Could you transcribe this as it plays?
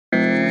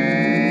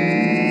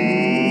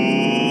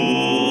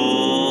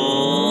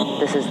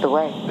This is the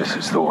way. This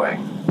is the way.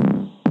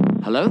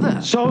 Hello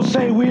there. So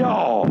say we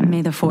all.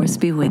 May the force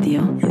be with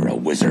you. You're a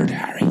wizard,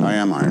 Harry. I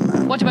am Iron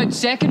Man. What about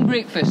second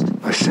breakfast?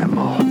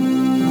 Assemble.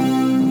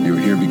 You're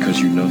here because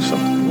you know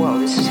something. Whoa,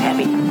 this is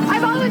heavy. I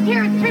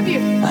volunteer as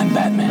tribute. I'm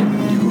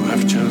Batman. You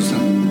have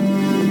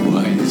chosen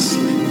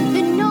wisely.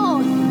 The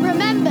North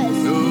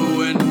remembers.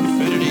 To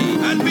infinity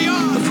and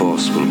beyond. The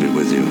Force will be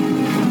with you.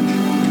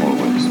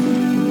 Always.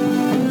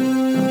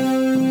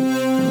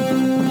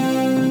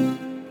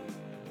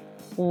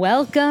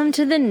 Welcome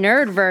to the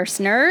Nerdverse,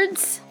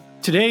 nerds.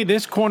 Today,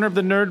 this corner of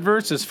the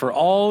Nerdverse is for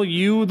all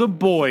you, the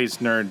boys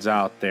nerds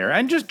out there,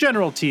 and just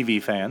general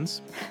TV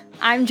fans.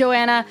 I'm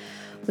Joanna.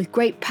 With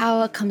great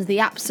power comes the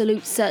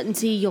absolute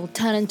certainty you'll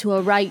turn into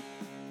a right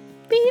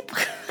beep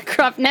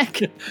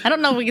Krupnik. I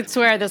don't know if we could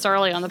swear this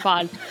early on the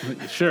pod.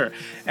 Sure.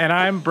 And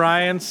I'm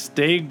Brian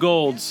Stay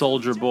Gold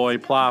Soldier Boy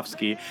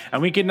Plofsky,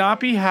 and we could not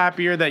be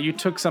happier that you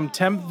took some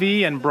Temp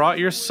V and brought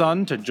your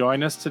son to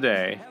join us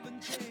today.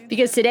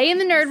 Because today in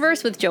the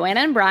Nerdverse with Joanna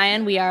and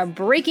Brian, we are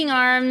breaking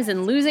arms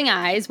and losing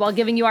eyes while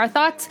giving you our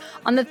thoughts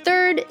on the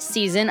third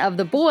season of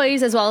The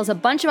Boys, as well as a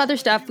bunch of other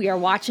stuff we are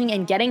watching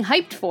and getting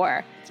hyped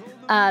for.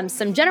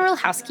 Some general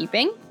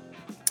housekeeping.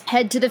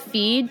 Head to the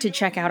feed to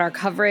check out our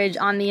coverage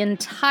on the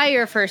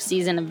entire first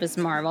season of Ms.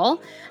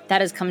 Marvel.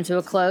 That has come to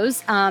a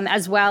close,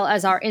 as well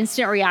as our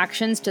instant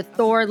reactions to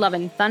Thor: Love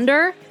and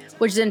Thunder,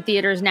 which is in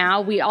theaters now.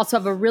 We also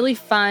have a really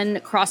fun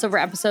crossover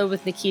episode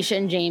with Nikisha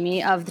and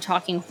Jamie of the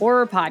Talking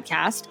Horror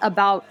podcast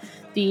about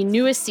the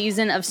newest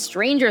season of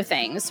Stranger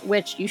Things,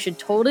 which you should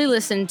totally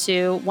listen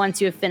to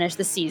once you have finished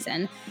the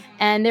season.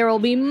 And there will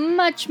be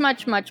much,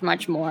 much, much,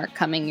 much more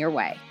coming your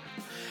way.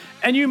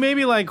 And you may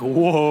be like,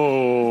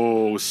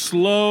 whoa,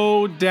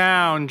 slow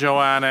down,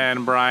 Joanna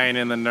and Brian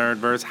in the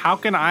Nerdverse. How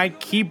can I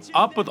keep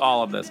up with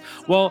all of this?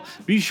 Well,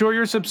 be sure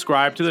you're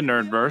subscribed to the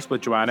Nerdverse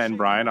with Joanna and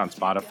Brian on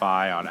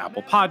Spotify, on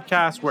Apple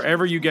Podcasts,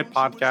 wherever you get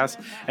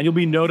podcasts, and you'll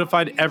be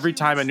notified every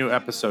time a new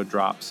episode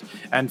drops.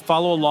 And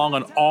follow along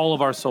on all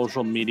of our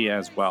social media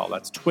as well.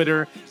 That's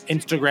Twitter,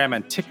 Instagram,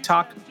 and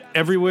TikTok.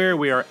 Everywhere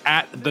we are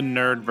at the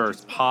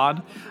Nerdverse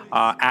Pod,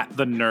 at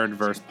the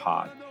Nerdverse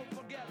Pod.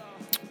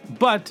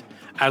 But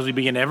as we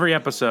begin every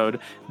episode,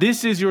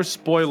 this is your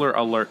spoiler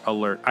alert.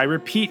 I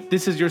repeat,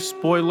 this is your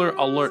spoiler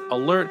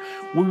alert.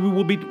 We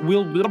will be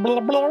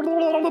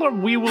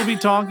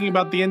talking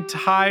about the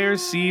entire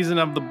season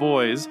of The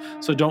Boys,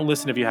 so don't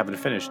listen if you haven't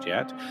finished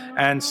yet.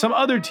 And some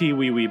other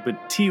T-wee.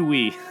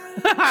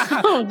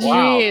 Oh,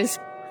 jeez.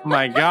 Wow.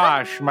 My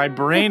gosh, my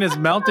brain is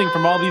melting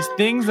from all these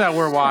things that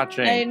we're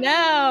watching. I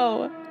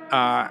know.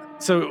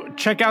 So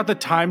check out the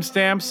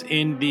timestamps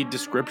in the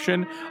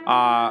description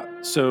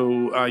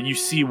so you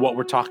see what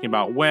we're talking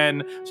about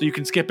when, so you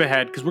can skip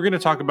ahead because we're going to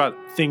talk about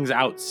things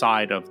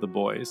outside of The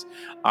Boys.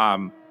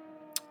 And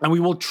we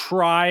will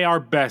try our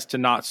best to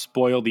not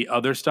spoil the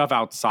other stuff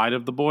outside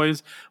of The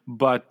Boys,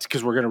 but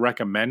because we're going to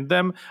recommend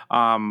them.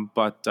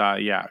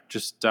 Yeah,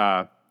 just,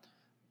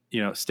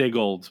 stay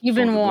gold. You've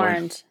been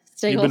warned.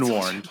 You've been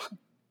warned.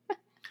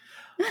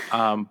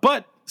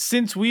 But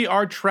since we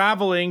are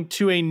traveling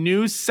to a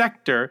new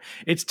sector,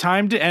 it's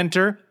time to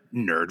enter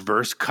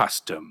Nerdverse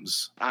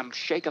Customs. I'm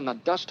shaking the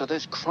dust of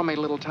this crummy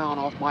little town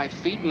off my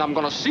feet, and I'm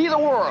going to see the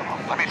world.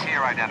 Let me see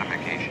your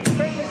identification.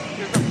 This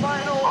is the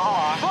final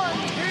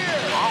frontier.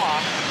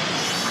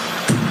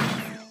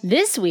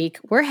 This week,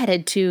 we're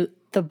headed to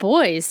the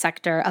Boys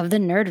sector of the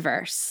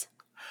Nerdverse.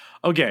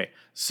 Okay,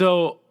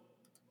 so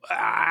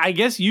I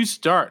guess you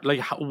start.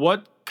 Like,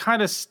 what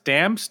kind of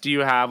stamps do you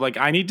have? Like,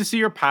 I need to see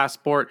your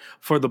passport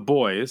for The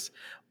Boys,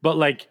 but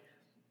like,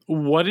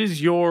 what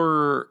is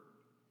your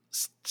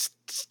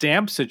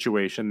stamp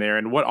situation there,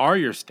 and what are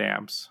your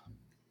stamps?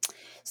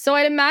 So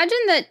I'd imagine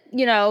that,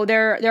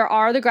 there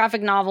are the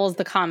graphic novels,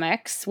 the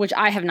comics, which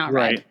I have not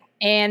read.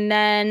 And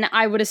then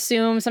I would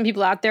assume some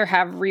people out there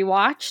have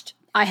rewatched.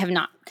 I have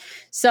not.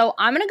 So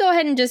I'm going to go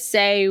ahead and just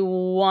say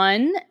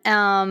one.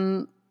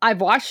 I've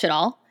watched it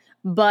all,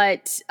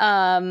 but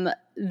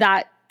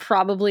that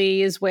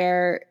probably is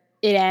where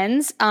it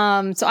ends. So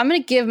I'm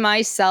going to give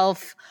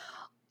myself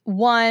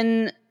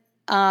one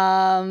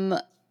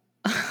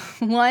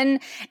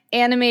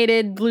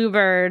animated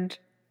Bluebird,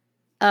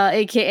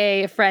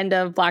 aka friend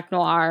of Black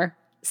Noir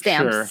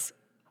stamps. Sure.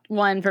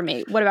 One for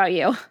me. What about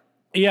you?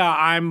 Yeah,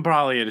 I'm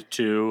probably at a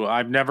 2.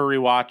 I've never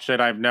rewatched it.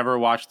 I've never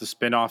watched the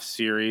spin-off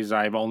series.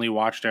 I've only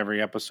watched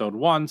every episode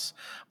once,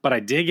 but I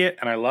dig it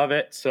and I love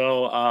it.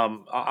 So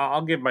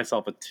I'll give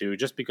myself a 2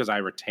 just because I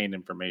retain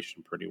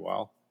information pretty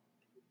well.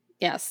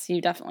 Yes,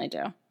 you definitely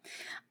do.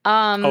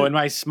 And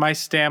my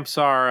stamps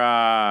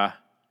are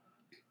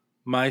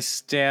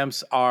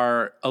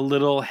a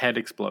little head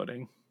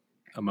exploding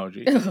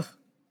emoji.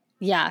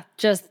 Yeah,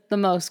 just the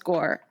most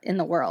gore in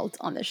the world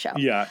on this show.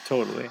 Yeah,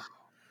 totally.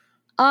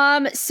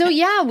 So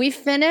yeah, we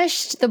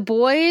finished The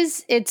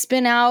Boys. It's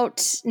been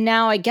out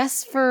now, I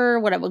guess, for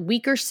a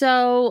week or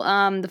so.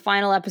 The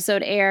final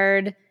episode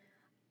aired.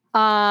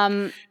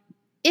 It's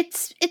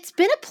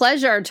been a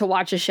pleasure to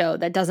watch a show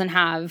that doesn't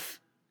have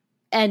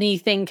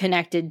anything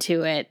connected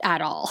to it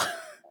at all.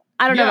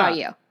 I don't know about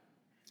you.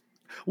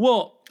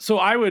 Well, so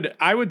I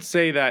would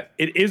say that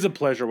it is a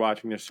pleasure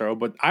watching this show,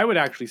 but I would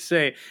actually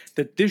say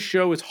that this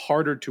show is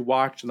harder to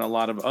watch than a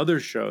lot of other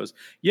shows.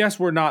 Yes,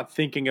 we're not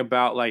thinking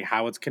about like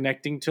how it's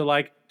connecting to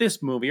like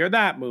this movie or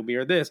that movie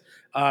or this.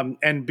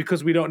 And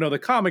because we don't know the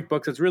comic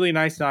books, it's really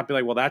nice to not be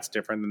like, well, that's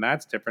different and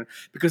that's different,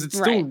 because it's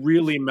still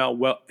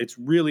it's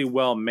really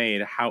well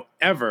made.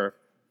 However,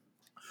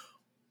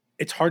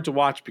 it's hard to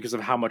watch because of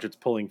how much it's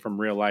pulling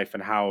from real life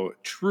and how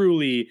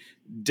truly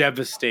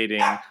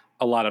devastating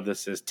a lot of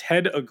this is.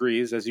 Ted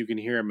agrees, as you can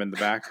hear him in the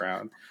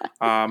background.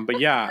 But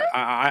yeah,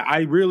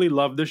 I really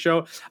love the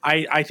show.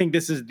 I think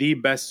this is the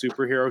best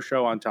superhero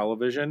show on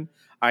television.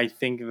 I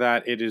think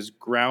that it is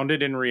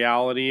grounded in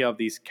reality of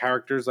these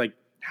characters, like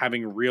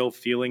having real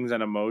feelings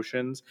and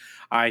emotions.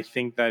 I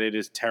think that it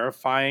is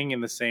terrifying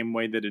in the same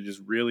way that it is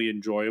really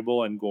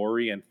enjoyable and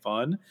gory and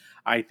fun.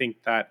 I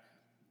think that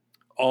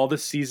all the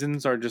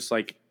seasons are just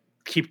like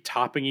keep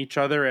topping each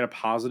other in a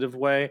positive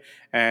way,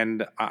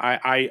 and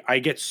I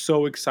get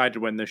so excited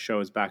when this show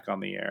is back on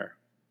the air.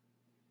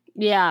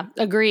 Yeah,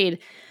 agreed.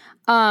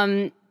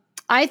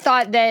 I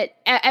thought that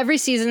every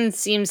season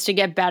seems to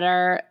get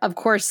better, of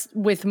course,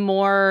 with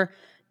more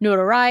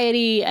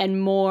notoriety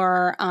and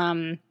more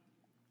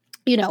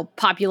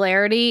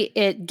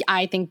popularity.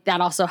 I think that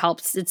also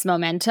helps its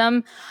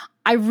momentum.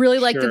 I really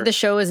like that the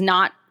show is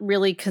not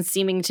really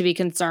seeming to be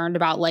concerned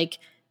about like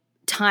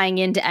tying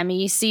into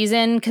Emmy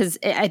season, because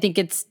I think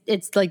it's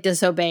like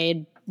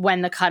disobeyed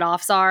when the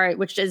cutoffs are,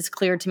 which is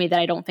clear to me that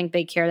I don't think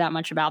they care that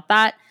much about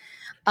that.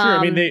 Sure,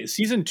 I mean,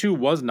 season 2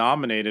 was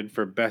nominated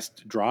for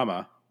best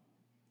drama.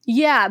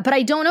 Yeah, but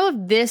I don't know if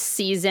this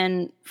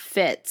season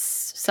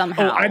fits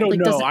somehow. Oh, I don't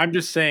know. I'm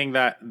just saying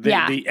that the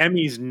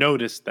Emmys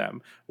noticed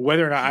them.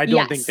 Whether or not, I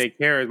don't think they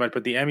care as much,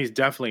 but the Emmys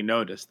definitely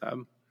noticed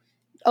them.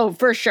 Oh,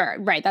 for sure.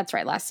 Right, that's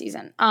right, last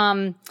season.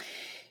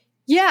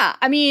 Yeah,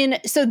 I mean,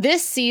 so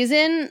this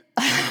season,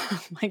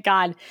 oh my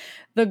God,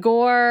 the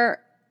gore,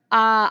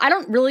 I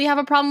don't really have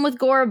a problem with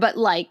gore, but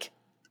like,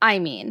 I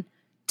mean,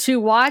 to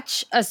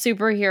watch a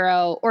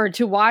superhero or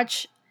to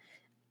watch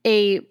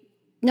I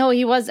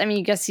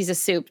guess he's a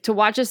soup. To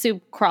watch a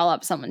soup crawl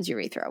up someone's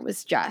urethra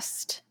was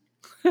just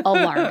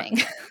alarming.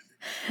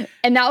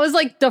 And that was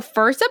like the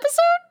first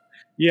episode?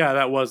 Yeah,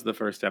 that was the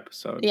first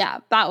episode. Yeah,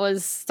 that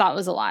was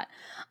a lot.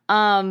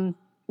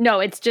 No,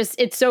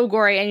 it's so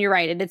gory, and you're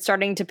right. It's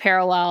starting to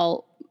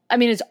parallel. I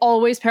mean, it's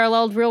always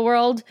paralleled real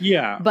world.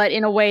 Yeah. But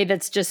in a way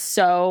that's just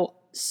so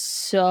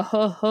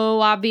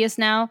obvious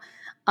now.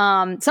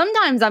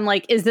 Sometimes I'm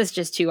like, is this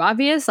just too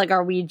obvious? Like, what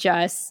are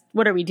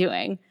we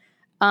doing?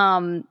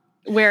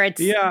 Where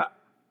it's. Yeah.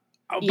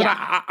 But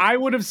I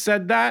would have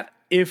said that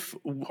if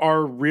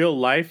our real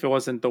life, it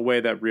wasn't the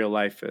way that real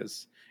life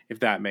is, if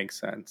that makes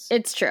sense.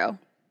 It's true.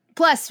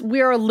 Plus,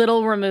 we're a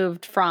little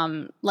removed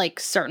from like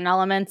certain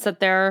elements that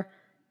they are,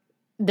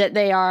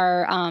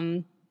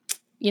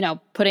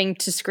 putting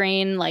to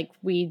screen. Like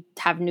we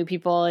have new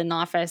people in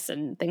office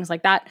and things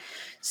like that.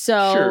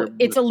 So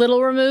it's a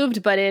little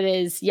removed, but it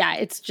is,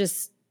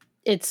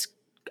 it's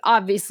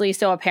obviously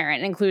so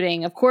apparent,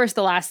 including, of course,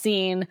 the last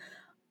scene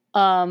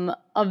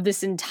of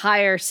this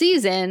entire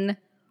season.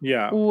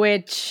 Yeah.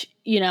 Which,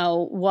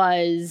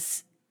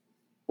 was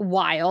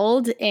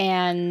wild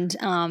and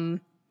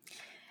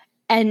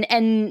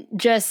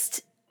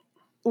just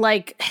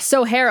like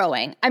so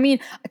harrowing. I mean,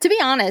 to be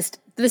honest,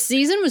 the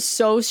season was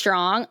so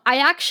strong. I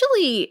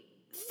actually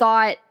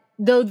thought,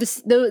 though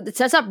it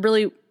sets up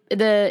really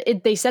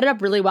they set it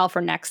up really well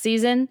for next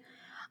season.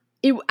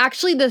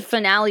 The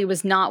finale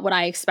was not what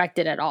I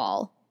expected at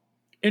all.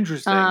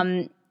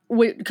 Interesting.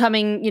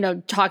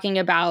 Talking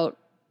about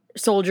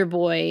Soldier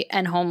Boy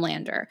and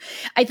Homelander.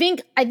 I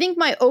think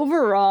my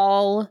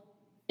overall,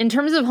 in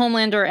terms of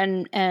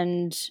Homelander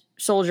and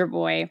Soldier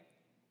Boy,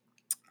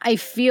 I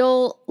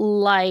feel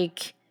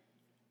like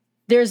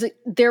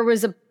there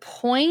was a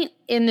point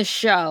in the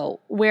show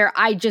where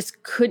I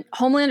just couldn't.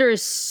 Homelander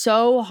is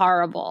so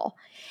horrible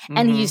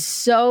and he's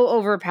so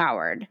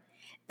overpowered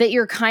that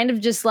you're kind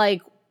of just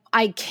like,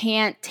 I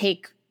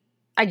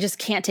just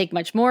can't take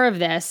much more of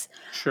this.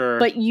 Sure.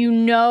 But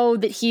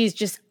that he's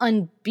just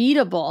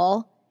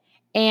unbeatable.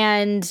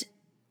 And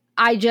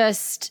I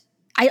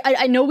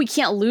know we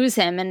can't lose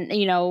him. And,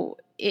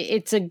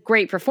 it's a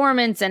great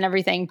performance and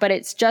everything, but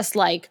it's just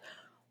like,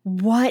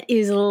 what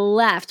is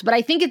left? But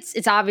I think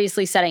it's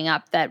obviously setting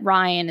up that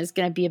Ryan is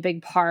going to be a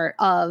big part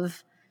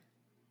of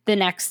the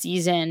next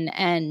season.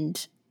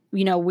 And,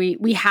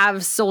 we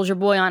have Soldier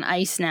Boy on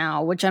ice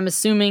now, which I'm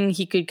assuming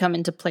he could come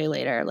into play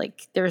later.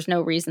 Like there's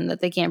no reason that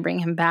they can't bring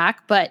him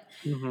back, but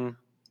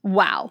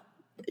wow.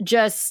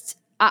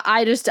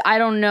 I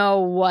don't know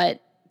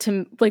what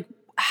to, like,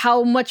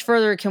 how much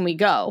further can we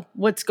go?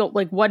 What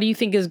do you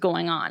think is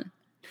going on?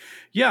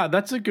 Yeah,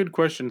 that's a good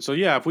question. So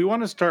yeah, if we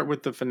want to start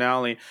with the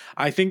finale,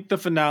 I think the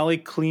finale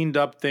cleaned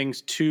up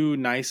things too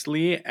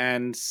nicely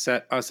and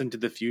set us into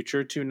the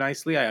future too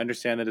nicely. I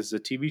understand that it's a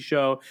TV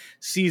show.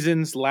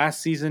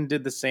 Last season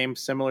did the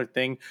similar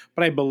thing,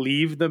 but I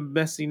believe the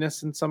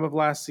messiness in some of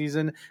last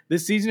season.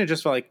 This season, it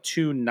just felt like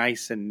too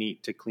nice and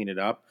neat to clean it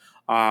up.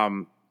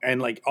 And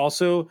like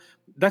also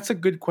That's a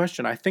good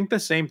question. I think the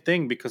same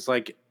thing because,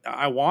 like,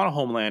 I want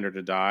Homelander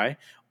to die,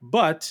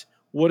 but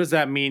what does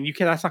that mean?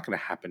 That's not going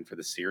to happen for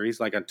the series,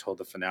 like until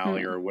the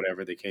finale or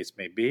whatever the case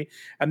may be,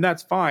 and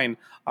that's fine.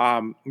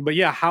 But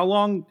yeah, how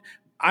long?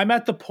 I'm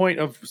at the point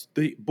of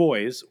the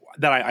boys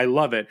that I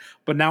love it,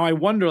 but now I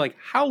wonder, like,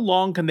 how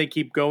long can they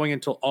keep going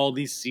until all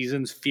these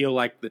seasons feel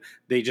like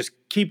they just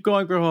keep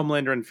going for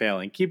Homelander and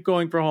failing, keep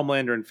going for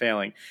Homelander and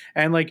failing,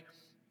 and like,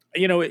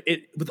 you know,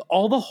 it with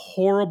all the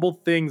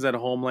horrible things that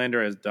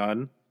Homelander has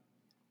done,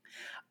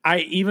 I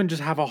even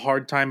just have a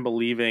hard time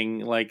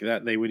believing like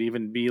that they would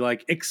even be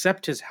like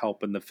accept his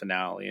help in the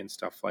finale and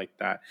stuff like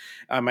that.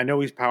 I know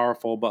he's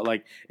powerful, but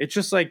like it's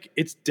just like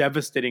it's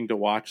devastating to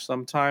watch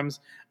sometimes.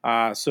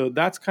 So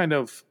that's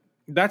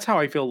how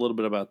I feel a little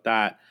bit about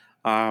that.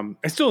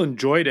 I still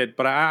enjoyed it,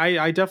 but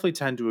I definitely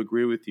tend to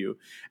agree with you.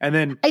 And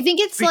then I think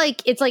it's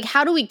like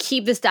how do we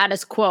keep the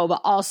status quo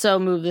but also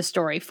move the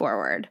story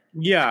forward?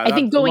 Yeah, I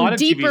think going a lot of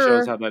deeper TV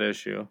shows have that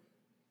issue.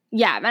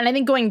 Yeah, and I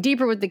think going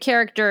deeper with the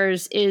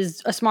characters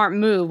is a smart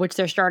move, which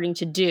they're starting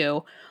to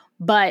do.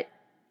 But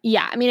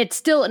yeah, I mean, it's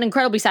still an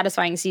incredibly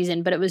satisfying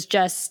season, but it was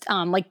just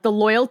like the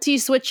loyalty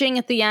switching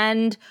at the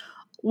end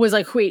was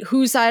like, wait,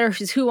 whose side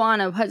is who on?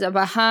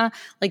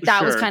 Like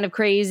that was kind of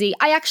crazy.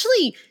 I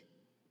actually,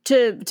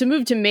 to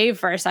move to Maeve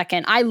for a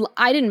second,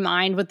 I didn't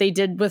mind what they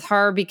did with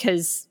her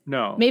because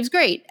Maeve's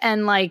great.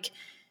 And like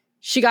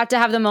she got to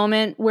have the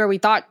moment where we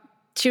thought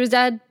she was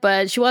dead,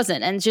 but she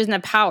wasn't, and she doesn't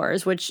have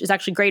powers, which is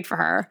actually great for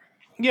her.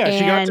 Yeah,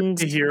 she got to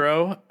be a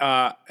hero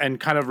and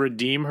kind of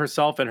redeem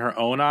herself in her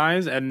own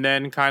eyes, and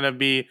then kind of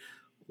be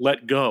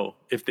let go,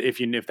 if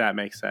that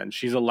makes sense.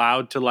 She's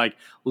allowed to like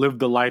live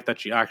the life that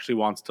she actually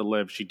wants to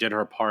live. She did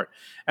her part,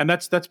 and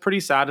that's pretty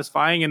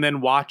satisfying. And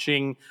then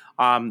watching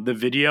the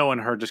video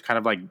and her just kind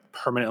of like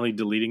permanently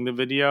deleting the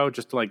video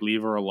just to like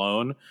leave her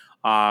alone.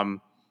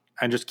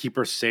 And just keep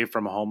her safe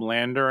from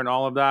Homelander and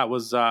all of that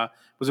was a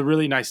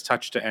really nice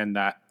touch to end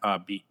that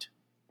beat.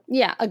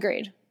 Yeah,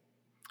 agreed.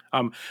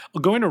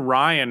 Going to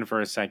Ryan for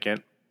a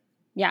second.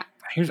 Yeah.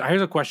 Here's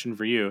a question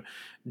for you.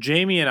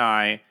 Jamie and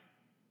I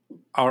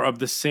are of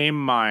the same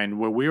mind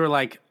where we were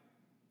like,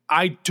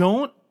 I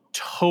don't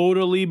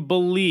totally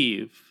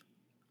believe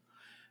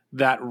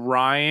that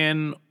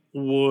Ryan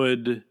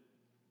would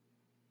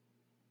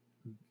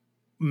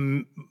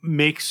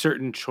make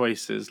certain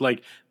choices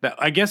like that.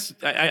 I guess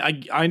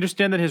I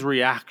understand that his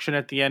reaction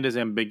at the end is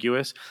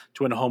ambiguous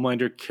to when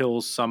Homelander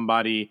kills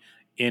somebody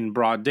in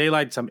broad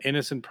daylight, some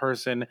innocent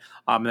person,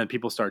 and then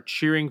people start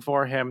cheering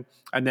for him,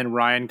 and then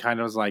Ryan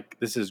kind of was like,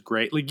 this is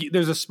great. Like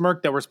there's a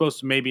smirk that we're supposed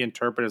to maybe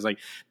interpret as like,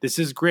 this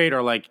is great,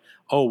 or like,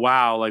 oh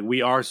wow, like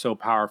we are so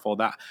powerful.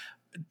 That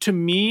to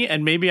me,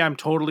 and maybe I'm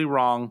totally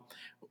wrong,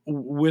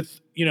 with,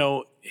 you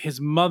know,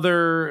 his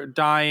mother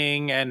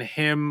dying and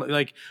him,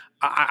 like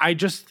I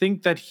just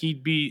think that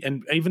he'd be,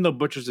 and even though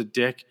Butcher's a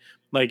dick,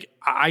 like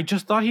I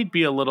just thought he'd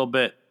be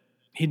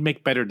he'd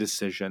make better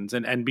decisions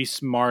and be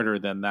smarter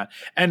than that.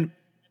 And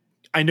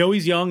I know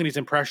he's young and he's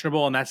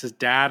impressionable and that's his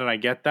dad, and I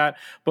get that.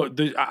 But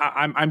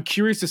I'm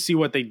curious to see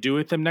what they do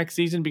with him next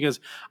season, because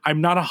I'm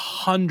not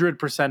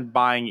 100%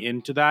 buying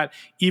into that,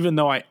 even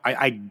though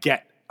I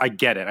get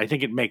it. I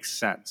think it makes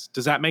sense.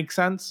 Does that make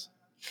sense?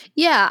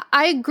 Yeah,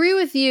 I agree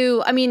with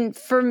you. I mean,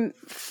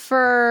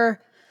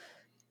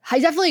 I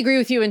definitely agree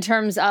with you in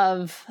terms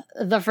of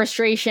the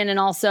frustration, and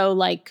also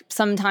like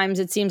sometimes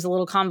it seems a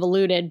little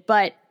convoluted,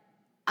 but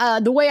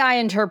the way I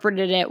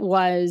interpreted it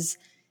was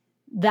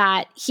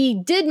that he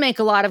did make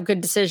a lot of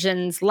good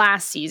decisions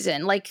last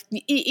season, like,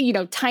 you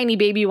know, tiny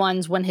baby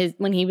ones when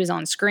he was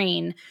on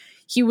screen.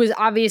 He was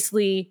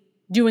obviously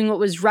doing what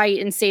was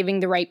right and saving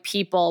the right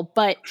people.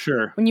 But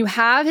when you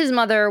have his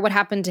mother, what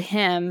happened to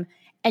him,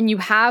 and you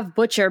have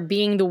Butcher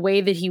being the way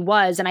that he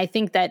was, and I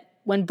think that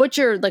when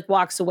Butcher like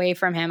walks away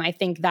from him, I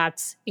think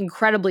that's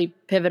incredibly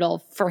pivotal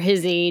for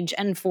his age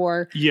and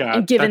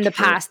and given the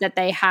past that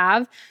they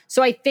have.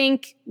 So I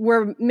think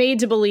we're made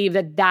to believe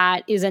that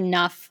that is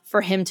enough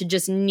for him to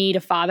just need a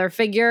father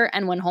figure.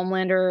 And when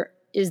Homelander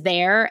is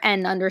there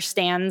and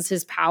understands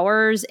his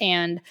powers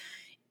and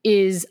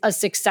is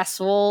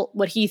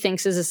what he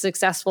thinks is a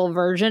successful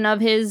version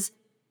of his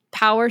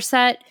power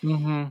set,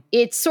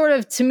 it's sort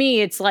of, to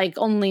me, it's like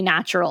only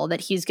natural that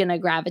he's going to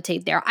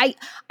gravitate there.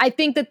 I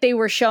think that they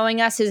were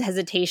showing us his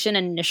hesitation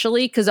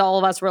initially because all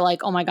of us were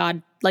like, oh my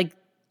God, like,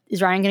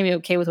 is Ryan going to be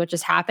okay with what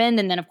just happened?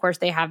 And then of course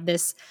they have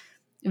this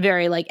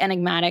very like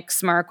enigmatic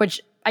smirk, which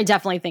I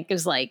definitely think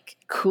is like,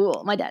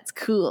 cool. My dad's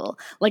cool.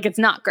 Like, it's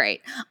not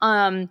great.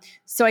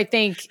 So I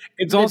think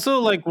it's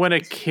also like when a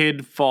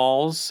kid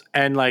falls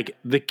and like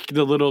the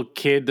little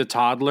kid, the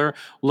toddler,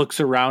 looks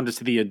around to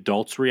see the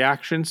adults'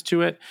 reactions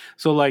to it.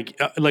 So like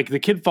the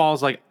kid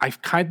falls, like I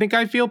kind of think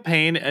I feel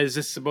pain. Is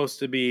this supposed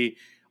to be?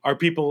 Are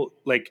people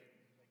like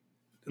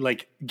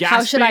gasping?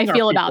 How should I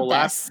feel about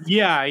this?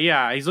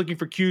 Yeah. He's looking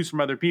for cues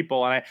from other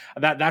people, and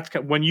that's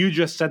when you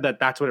just said that.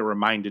 That's what it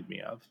reminded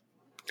me of.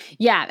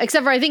 Yeah,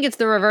 except for I think it's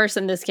the reverse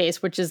in this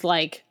case, which is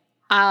like,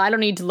 I don't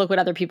need to look what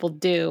other people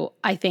do.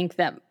 I think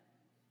that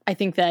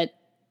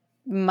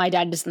my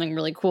dad did something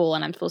really cool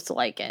and I'm supposed to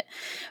like it.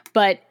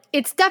 But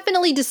it's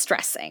definitely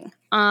distressing.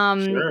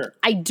 Sure.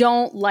 I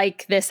don't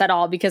like this at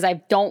all because I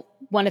don't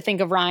want to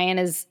think of Ryan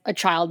as a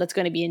child that's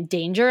going to be in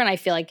danger. And I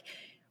feel like,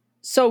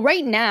 so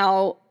right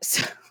now,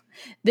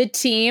 the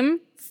team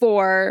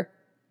for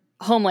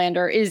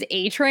Homelander is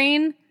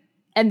A-Train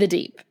and the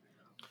Deep.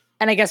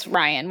 And I guess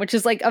Ryan, which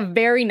is like a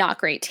very not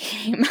great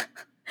team.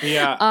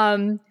 Yeah.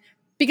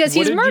 Because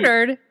he's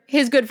murdered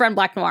his good friend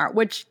Black Noir,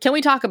 which, can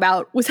we talk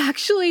about, was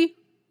actually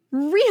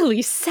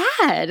really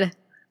sad.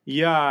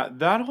 Yeah,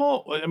 that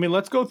whole, I mean,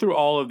 let's go through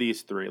all of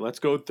these three. Let's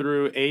go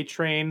through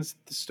A-Train's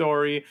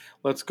story,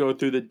 let's go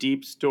through the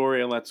Deep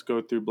story, and let's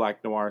go through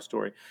Black Noir's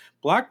story.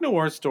 Black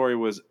Noir's story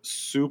was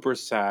super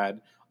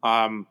sad.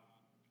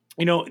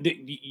 You know,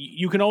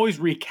 you can always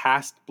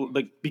recast,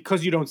 like,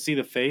 because you don't see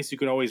the face, you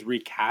can always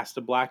recast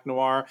a Black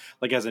Noir,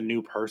 like, as a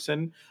new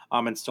person,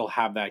 and still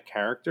have that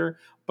character.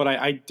 But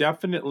I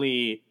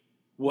definitely,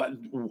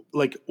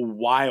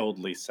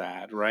 wildly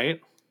sad,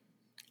 right?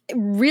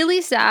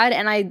 Really sad,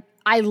 and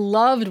I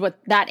loved what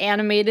that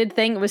animated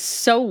thing. It was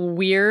so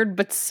weird,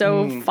 but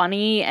so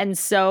funny and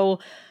so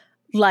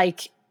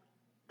like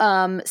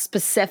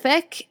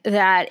specific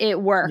that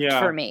it worked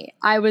for me.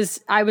 I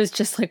was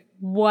just like,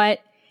 what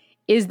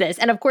is this?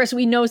 And of course,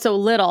 we know so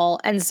little,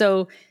 and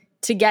so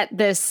to get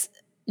this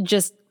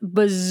just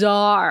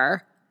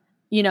bizarre,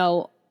 you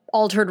know,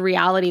 altered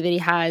reality that he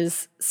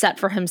has set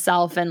for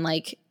himself and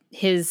like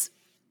his,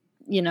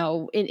 you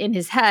know, in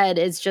his head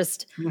is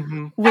just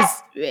I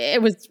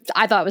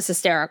thought it was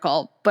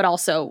hysterical, but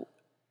also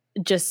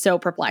just so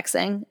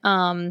perplexing.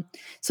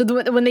 So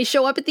when they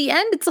show up at the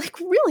end, it's like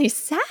really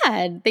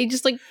sad. They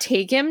just like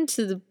take him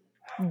to the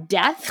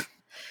death.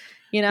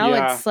 You know,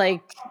 it's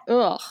like,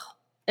 ugh.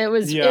 It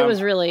was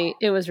really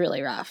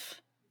rough.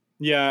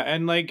 Yeah,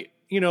 and like,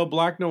 you know,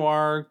 Black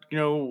Noir, you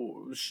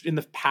know, in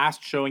the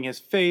past showing his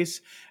face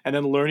and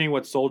then learning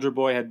what Soldier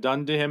Boy had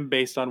done to him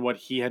based on what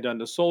he had done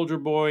to Soldier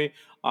Boy,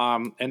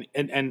 and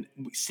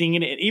seeing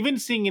it, even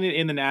seeing it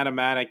in an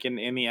animatic and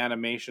in the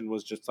animation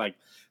was just like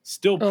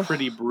still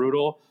pretty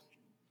brutal.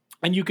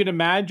 And you can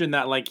imagine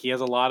that like he has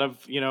a lot of,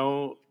 you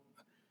know,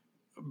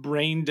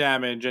 brain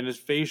damage and his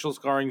facial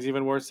scarring is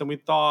even worse than we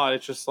thought.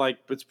 It's just like,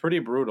 it's pretty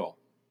brutal.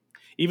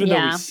 Even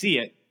though we see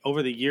it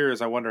over the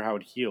years, I wonder how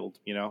it healed,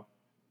 you know?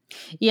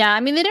 Yeah,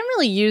 I mean, they didn't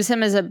really use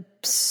him as a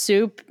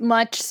soup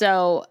much.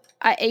 So,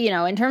 you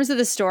know, in terms of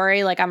the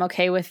story, like I'm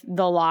okay with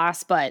the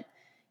loss. But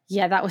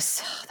yeah, that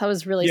was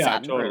really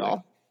sad and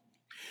brutal.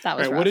 That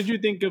was rough. What did you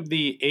think of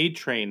the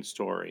A-Train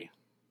story?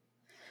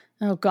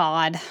 Oh,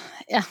 God.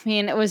 I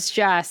mean, it was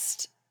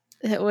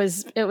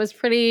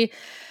pretty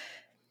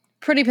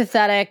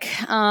pathetic.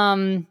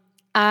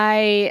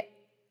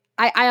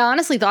 I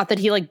honestly thought that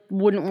he like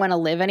wouldn't want to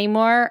live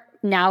anymore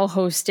now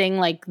hosting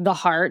like the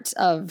heart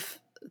of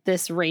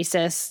this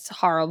racist,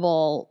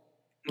 horrible,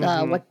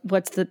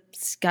 what's the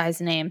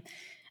guy's name?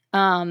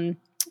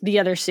 The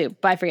other soup,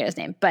 but I forget his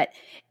name. But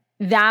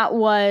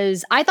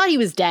I thought he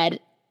was dead,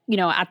 you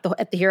know, at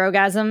the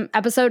Herogasm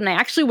episode. And I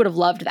actually would have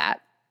loved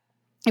that.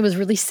 It was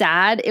really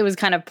sad. It was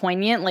kind of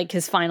poignant, like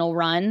his final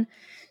run.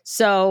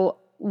 So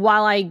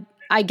while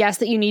I guess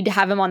that you need to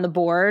have him on the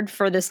board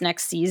for this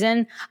next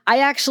season, I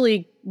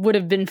actually would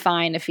have been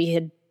fine if he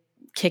had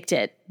kicked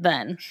it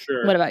then.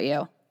 Sure. What about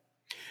you?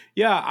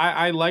 Yeah,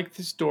 I like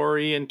the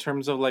story in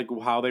terms of like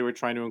how they were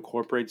trying to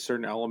incorporate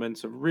certain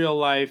elements of real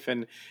life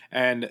and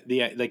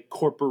the like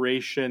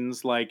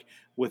corporations like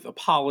with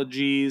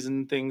apologies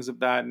and things of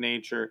that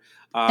nature.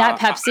 That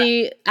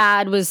Pepsi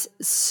ad was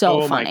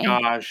so funny. Oh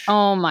my gosh.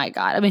 Oh my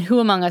God. I mean, who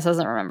among us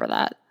doesn't remember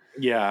that?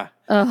 Yeah.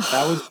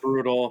 That was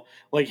brutal.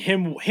 Like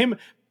him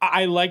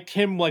I liked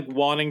him like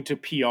wanting to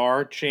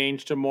PR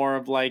change to more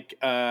of like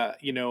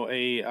you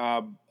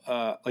know,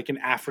 like an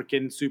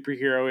African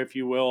superhero, if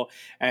you will,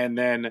 and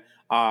then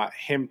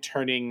him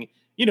turning,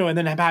 you know, and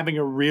then having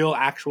a real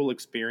actual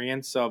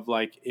experience of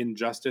like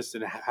injustice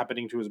and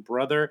happening to his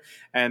brother,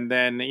 and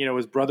then, you know,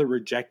 his brother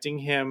rejecting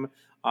him.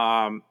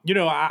 You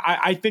know,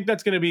 I think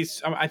that's going to be,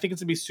 I think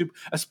it's going to be super,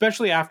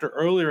 especially after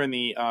earlier in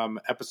the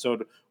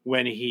episode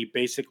when he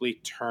basically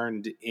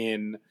turned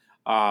in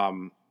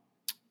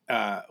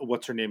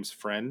what's her name's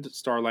friend,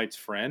 Starlight's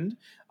friend.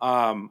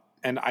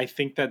 And I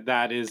think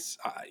that is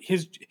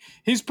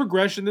his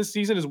progression this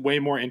season is way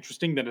more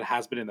interesting than it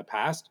has been in the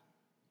past.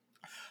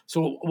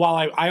 So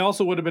while I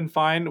also would have been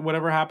fine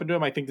whatever happened to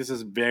him, I think this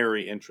is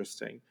very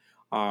interesting,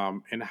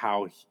 and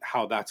how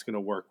that's going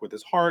to work with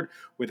his heart,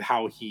 with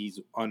how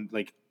he's on,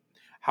 like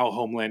how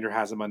Homelander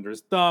has him under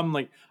his thumb.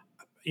 Like,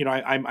 you know,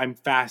 I'm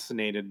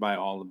fascinated by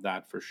all of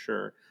that for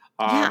sure.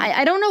 Yeah,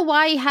 I don't know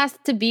why he has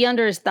to be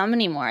under his thumb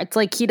anymore. It's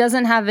like he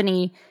doesn't have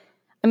any.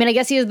 I mean, I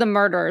guess he has the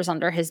murderers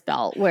under his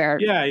belt where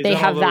they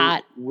have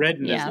that red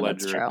in his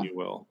ledger, if you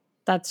will.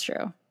 That's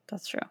true.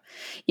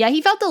 Yeah,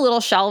 he felt a little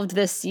shelved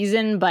this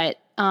season, but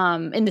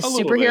in the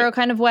superhero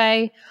kind of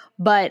way.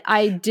 But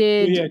I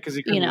did, because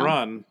he couldn't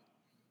run,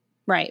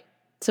 right?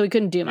 So he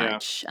couldn't do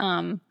much.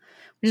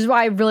 Which is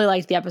why I really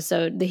liked the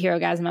episode, the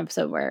Herogasm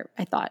episode, where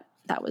I thought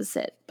that was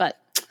it. But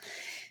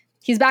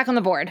he's back on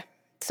the board.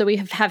 So we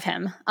have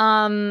him.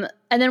 And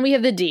then we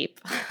have the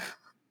Deep.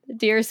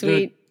 Dear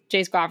sweet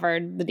Jace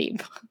Crawford, the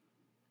Deep.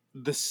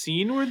 The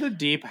scene where the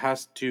Deep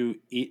has to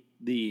eat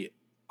the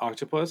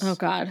octopus. Oh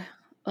God.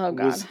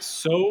 Was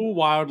so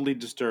wildly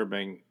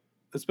disturbing,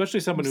 especially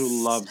someone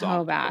who loves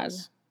octopus. Bad.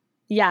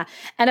 Yeah.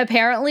 And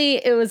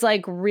apparently it was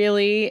like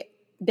really,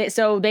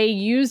 so they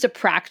used a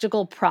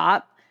practical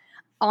prop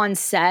on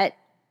set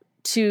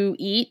to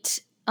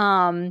eat,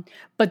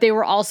 but they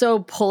were also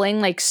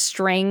pulling like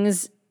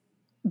strings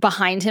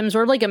behind him,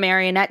 sort of like a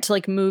marionette, to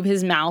like move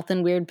his mouth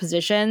in weird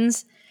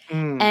positions.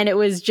 And it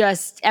was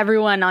just,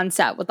 everyone on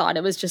set thought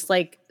it was just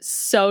like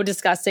so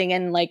disgusting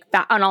and like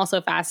and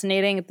also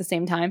fascinating at the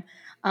same time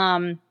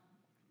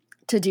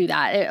to do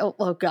that.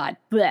 Oh God.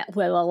 Blah,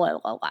 blah, blah,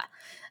 blah,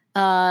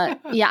 blah.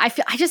 Yeah,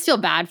 I just feel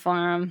bad for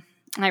him.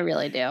 I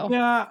really do.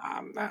 Yeah,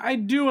 I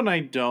do and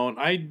I don't.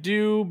 I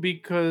do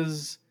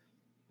because,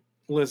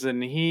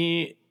 listen,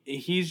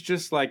 he's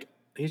just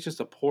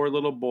a poor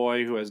little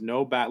boy who has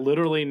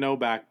literally no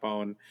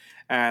backbone,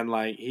 and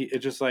like he's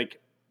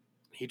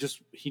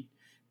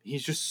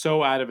just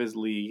so out of his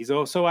league. He's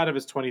so out of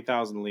his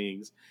 20,000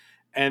 leagues,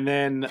 and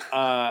then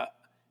I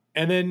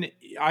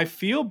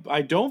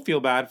don't feel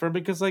bad for him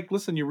because, like,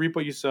 listen, you reap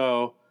what you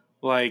sow,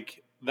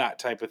 like that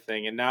type of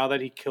thing. And now that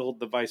he killed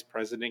the vice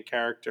president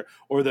character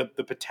or the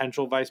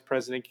potential vice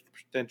president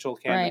potential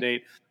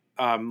candidate,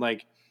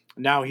 like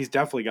now he's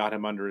definitely got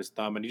him under his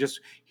thumb, and he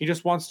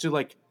just wants to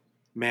like.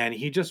 Man,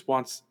 he just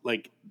wants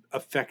like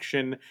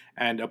affection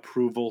and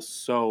approval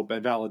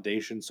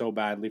validation so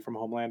badly from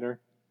Homelander.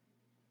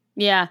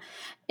 Yeah,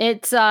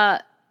 it's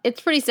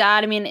pretty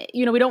sad. I mean,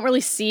 we don't really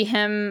see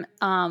him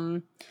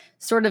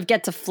sort of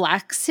get to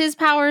flex his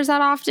powers that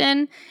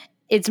often.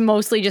 It's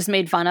mostly just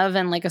made fun of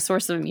and like a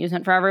source of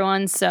amusement for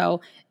everyone.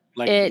 So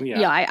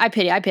I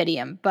pity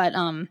him. But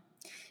him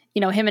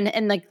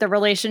and like the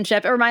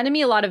relationship, it reminded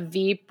me a lot of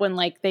Veep when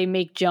like they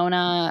make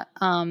Jonah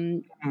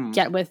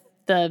get with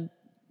the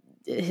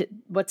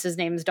what's his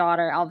name's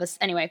daughter, Elvis.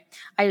 Anyway,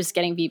 I was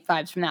getting Veep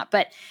vibes from that.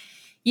 But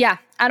yeah,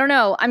 I don't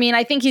know. I mean,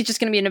 I think he's just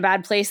going to be in a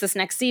bad place this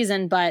next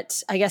season,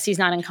 but I guess he's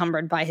not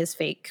encumbered by his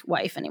fake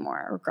wife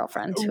anymore or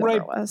girlfriend, whoever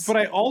it was. But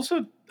I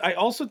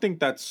also think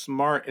that's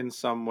smart in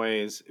some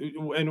ways.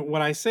 And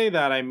when I say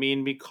that, I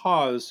mean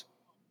because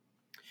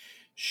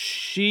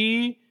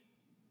he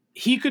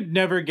could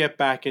never get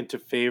back into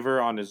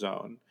favor on his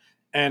own.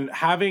 And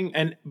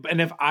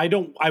if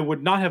I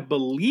would not have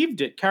believed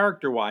it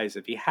character-wise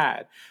if he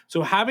had.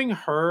 So having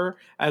her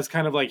as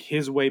kind of like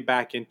his way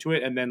back into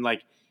it, and then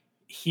like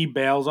he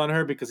bails on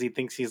her because he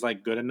thinks he's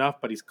like good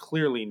enough, but he's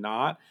clearly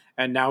not.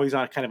 And now he's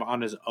kind of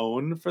on his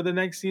own for the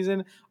next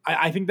season.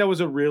 I think that was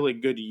a really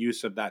good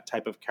use of that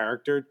type of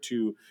character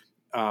to,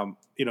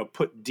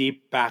 put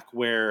Deep back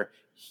where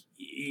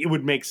it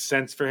would make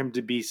sense for him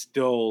to be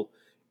still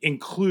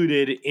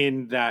included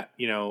in that,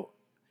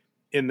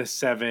 in the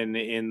Seven,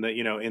 in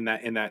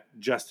that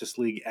Justice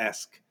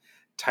League-esque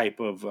type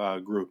of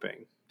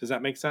grouping. Does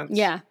that make sense?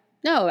 Yeah.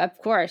 No, of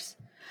course.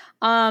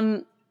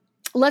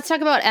 Let's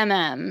talk about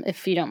MM,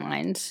 if you don't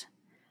mind.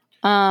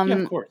 Yeah,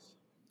 of course.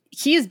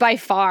 He is by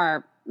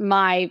far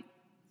my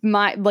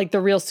like the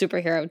real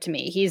superhero to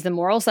me. He's the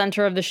moral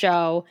center of the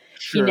show.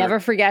 Sure. He never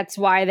forgets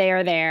why they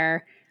are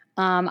there.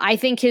 I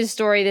think his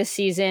story this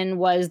season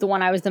was the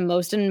one I was the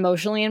most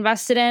emotionally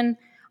invested in.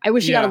 I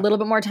wish he got a little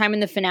bit more time in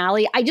the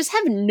finale. I just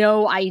have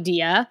no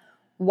idea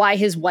why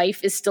his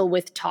wife is still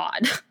with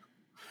Todd.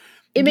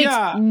 It makes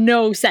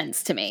no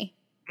sense to me.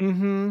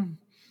 Mm-hmm.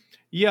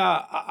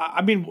 Yeah,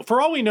 I mean, for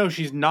all we know,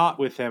 she's not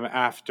with him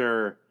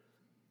after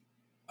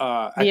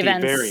at the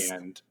very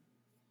end.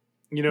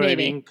 You know what I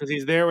mean? Because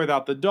he's there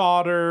without the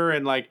daughter,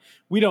 and like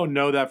we don't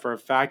know that for a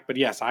fact. But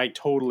yes, I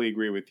totally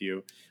agree with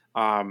you.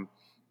 And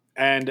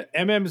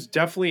MM's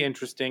definitely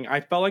interesting.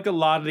 I felt like a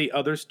lot of the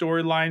other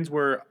storylines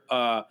were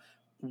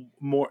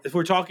more. If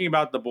we're talking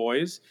about the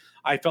boys,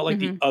 I felt like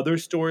the other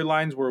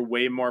storylines were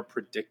way more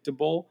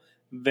predictable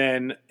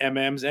than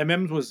MM's.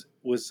 MM's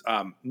was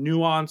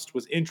nuanced,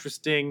 was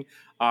interesting.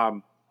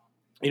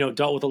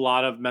 Dealt with a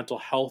lot of mental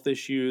health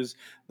issues,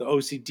 the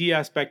OCD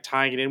aspect,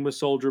 tying it in with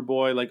Soldier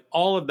Boy, like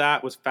all of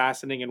that was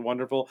fascinating and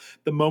wonderful.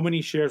 The moment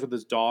he shares with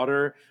his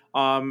daughter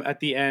at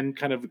the end,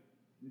 kind of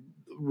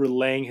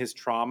relaying his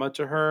trauma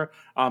to her,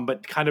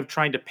 but kind of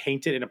trying to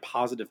paint it in a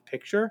positive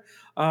picture,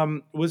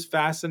 was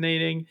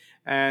fascinating.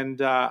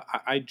 And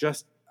I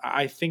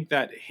think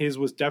that his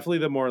was definitely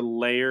the more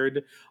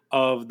layered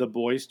of the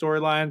boys'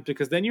 storyline,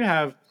 because then you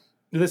have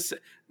this.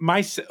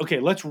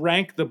 Let's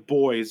rank the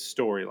boys'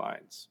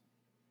 storylines.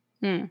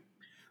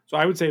 So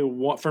I would say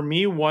for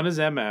me, 1 is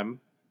MM,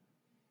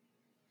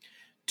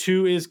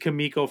 2 is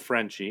Kimiko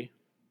Frenchie.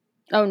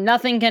 Oh,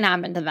 nothing can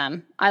happen to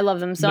them. I love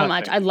them so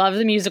much. I love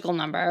the musical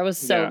number. It was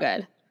so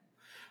good.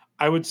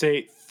 I would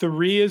say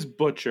 3 is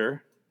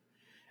Butcher,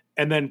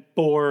 and then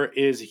 4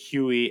 is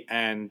Huey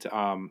and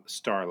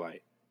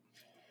Starlight.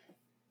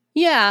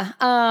 Yeah.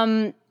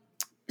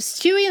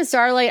 Huey and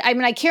Starlight, I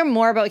mean, I care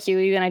more about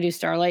Huey than I do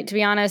Starlight, to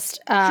be honest.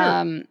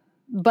 Sure.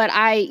 But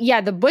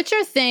the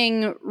Butcher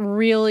thing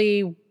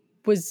really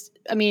was,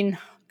 I mean,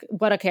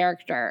 what a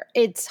character.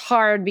 It's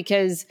hard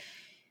because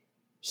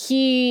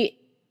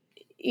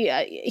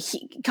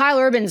Kyle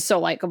Urban's so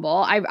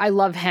likable. I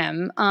love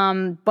him.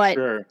 But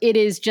Sure. it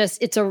is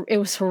just it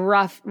was a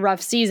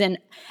rough season.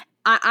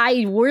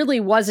 I really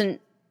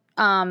wasn't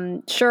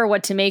sure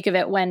what to make of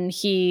it when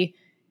he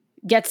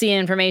gets the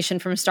information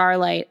from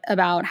Starlight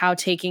about how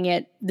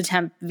taking the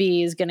temp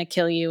V is going to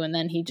kill you, and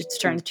then he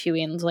just turns to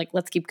Huey and is like,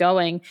 let's keep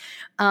going.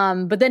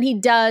 But then he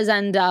does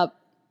end up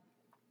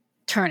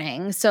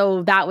turning,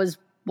 so that was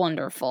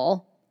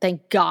wonderful.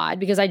 Thank God,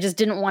 because I just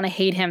didn't want to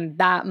hate him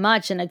that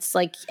much. And it's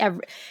like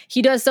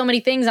he does so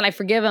many things and I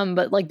forgive him,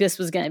 but like this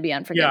was going to be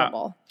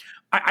unforgivable.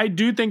 Yeah. I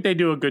do think they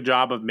do a good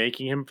job of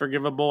making him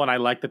forgivable. And I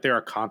like that there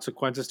are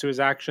consequences to his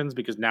actions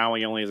because now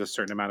he only has a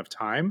certain amount of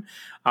time.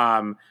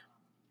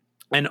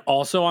 And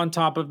also on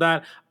top of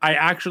that, I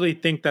actually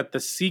think that the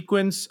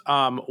sequence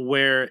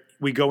where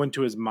we go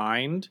into his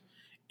mind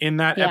in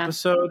that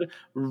episode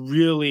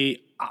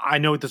really, I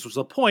know this was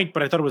the point,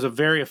 but I thought it was a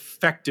very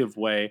effective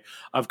way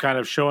of kind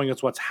of showing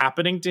us what's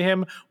happening to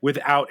him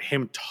without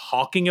him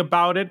talking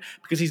about it,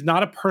 because he's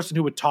not a person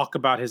who would talk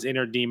about his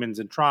inner demons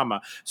and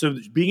trauma. So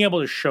being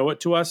able to show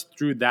it to us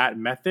through that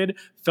method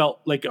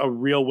felt like a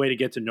real way to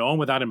get to know him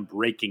without him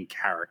breaking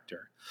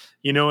character.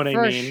 You know what I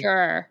mean? For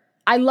sure.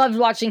 I loved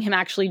watching him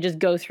actually just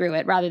go through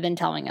it rather than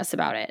telling us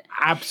about it.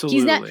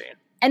 Absolutely.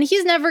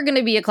 He's never going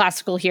to be a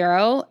classical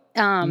hero.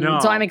 No.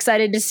 So I'm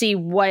excited to see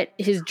what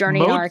his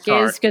journey arc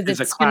is, because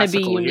it's going to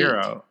be unique.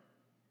 Hero.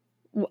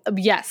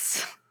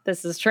 Yes,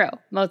 this is true.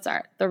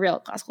 Mozart, the real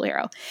classical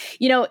hero.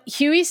 You know,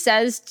 Huey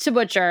says to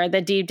Butcher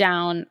that deep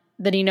down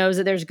that he knows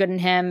that there's good in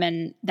him,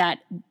 and that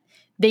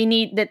they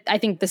need that. I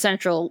think the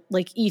central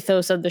like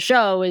ethos of the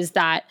show is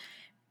that,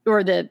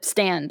 or the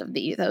stand of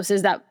the ethos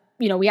is that,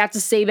 you know, we have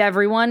to save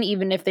everyone,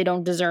 even if they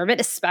don't deserve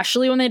it,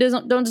 especially when they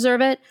don't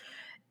deserve it.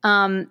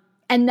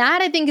 And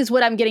that, I think, is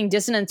what I'm getting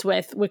dissonance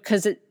with,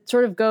 because it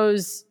sort of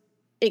goes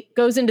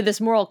into this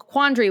moral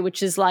quandary,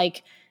 which is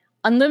like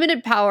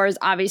unlimited power is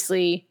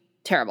obviously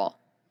terrible.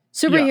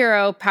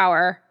 Superhero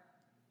power,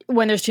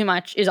 when there's too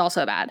much, is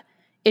also bad.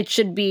 It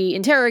should be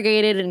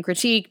interrogated and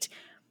critiqued.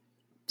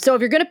 So if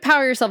you're going to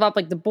power yourself up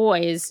like the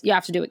boys, you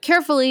have to do it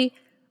carefully.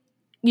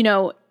 You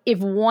know, if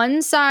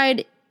one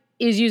side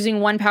is using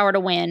one power to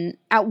win,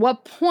 at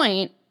what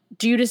point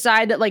do you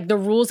decide that like the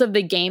rules of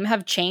the game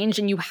have changed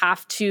and you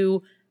have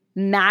to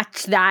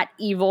match that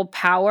evil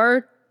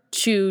power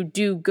to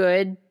do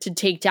good, to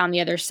take down the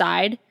other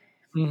side?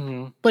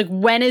 Mm-hmm. Like,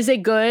 when is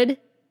it good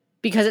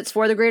because it's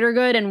for the greater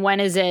good, and when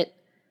is it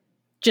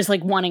just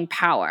like wanting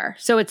power?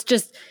 So it's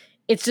just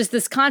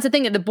this constant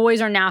thing that the boys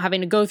are now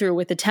having to go through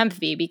with the temp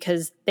V,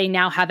 because they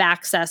now have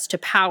access to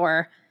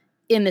power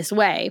in this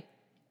way.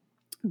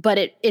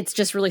 But it's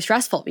just really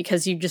stressful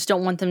because you just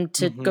don't want them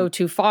to go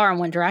too far in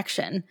one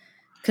direction,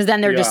 because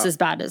then they're just as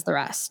bad as the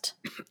rest.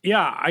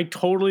 Yeah, I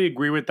totally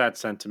agree with that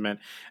sentiment.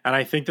 And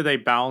I think that they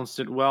balanced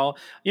it well.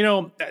 You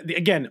know,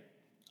 again,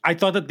 I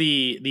thought that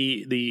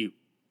the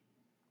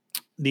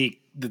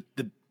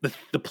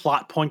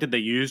plot point that they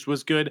used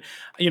was good.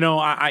 You know,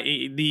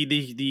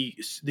 the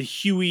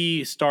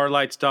Huey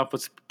Starlight stuff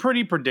was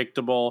pretty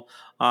predictable.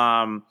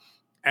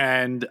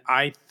 And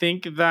I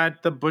think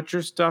that the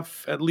Butcher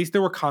stuff, at least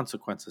there were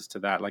consequences to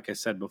that, like I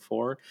said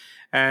before.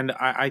 And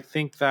I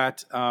think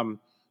that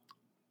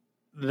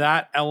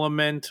that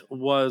element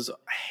was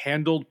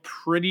handled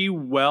pretty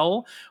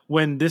well,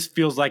 when this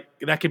feels like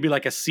that could be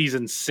like a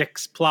season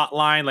 6 plot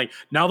line. Like,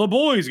 now the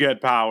boys get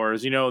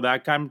powers, you know,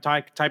 that kind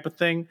of type of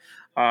thing.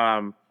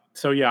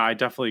 So yeah, I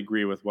definitely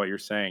agree with what you're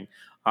saying.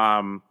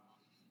 I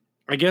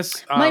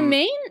guess my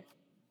main,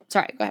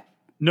 sorry, go ahead.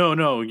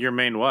 No, your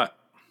main what?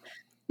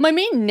 My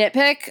main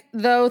nitpick,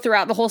 though,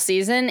 throughout the whole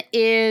season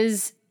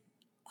is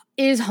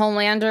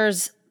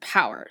Homelander's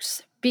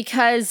powers,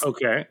 because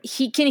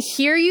he can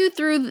hear you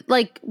through,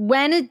 like,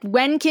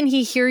 when can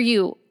he hear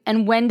you,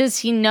 and when does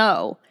he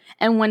know,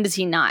 and when does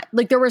he not?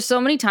 Like, there were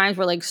so many times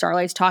where like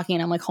Starlight's talking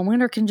and I'm like,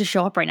 Homelander can just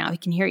show up right now, he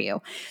can hear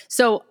you.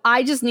 So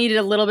I just needed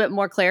a little bit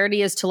more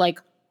clarity as to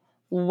like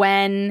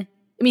when.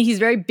 I mean, he's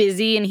very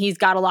busy and he's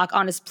got a lot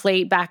on his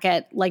plate back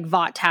at like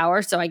Vought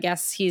Tower, so I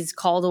guess he's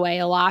called away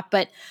a lot.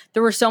 But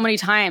there were so many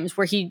times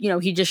where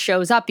he just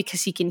shows up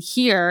because he can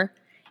hear,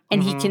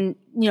 and he can,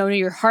 know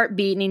your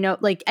heartbeat, and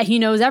he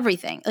knows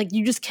everything. Like,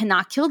 you just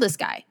cannot kill this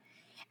guy.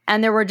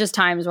 And there were just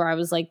times where I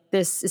was like,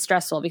 this is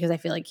stressful, because I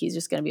feel like he's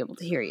just going to be able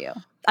to hear you.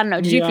 I don't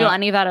know. Did you feel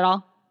any of that at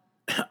all?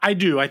 I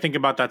do. I think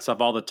about that stuff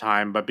all the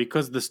time, but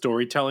because the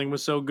storytelling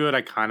was so good,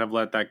 I kind of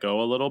let that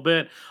go a little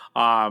bit.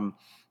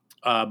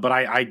 But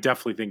I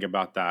definitely think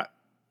about that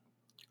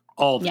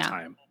all the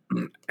time.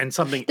 And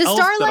something else. The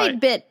Starlight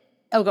bit.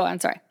 Oh, go on.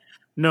 Sorry.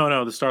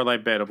 No. The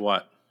Starlight bit of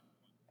what?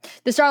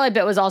 The Starlight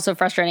bit was also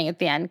frustrating at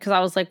the end, because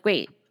I was like,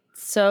 wait.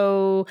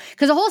 So,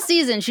 because the whole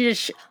season she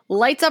just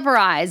lights up her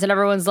eyes and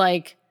everyone's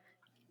like,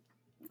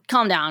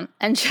 calm down.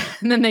 And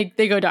then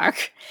they go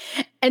dark.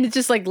 And it's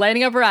just like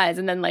lighting up her eyes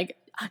and then like,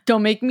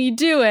 don't make me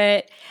do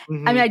it.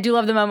 Mm-hmm. I mean, I do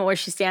love the moment where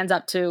she stands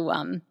up to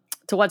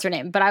to what's her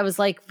name. But I was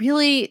like,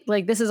 really,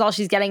 like this is all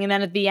she's getting. And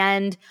then at the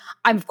end,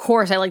 of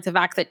course, I like the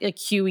fact that like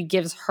Huey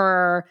gives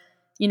her,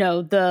 you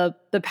know, the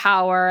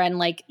power and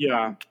like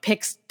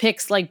picks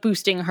like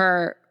boosting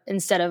her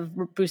instead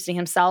of boosting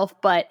himself.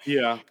 But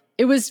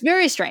it was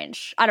very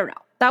strange. I don't know.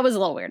 That was a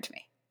little weird to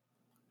me.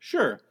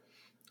 Sure.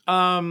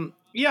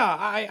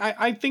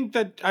 I think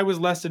that I was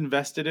less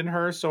invested in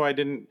her, so I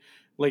didn't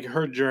like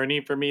her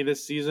journey for me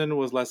this season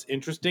was less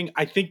interesting.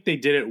 I think they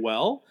did it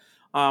well,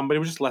 but it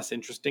was just less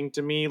interesting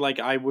to me. Like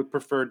I would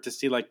prefer to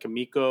see like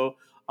Kamiko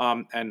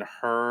and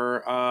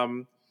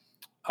her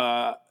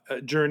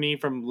journey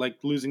from like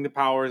losing the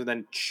powers and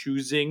then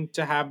choosing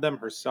to have them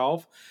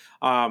herself.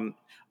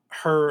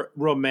 Her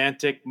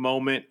romantic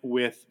moment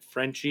with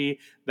Frenchie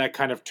that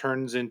kind of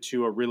turns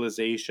into a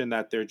realization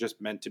that they're just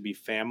meant to be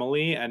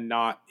family and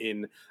not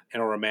in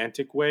a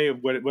romantic way.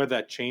 Whether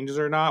that changes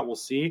or not, we'll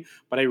see.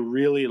 But I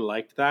really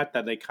liked that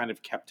they kind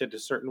of kept it a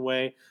certain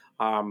way.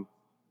 That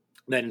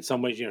in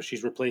some ways, you know,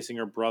 she's replacing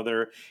her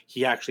brother.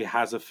 He actually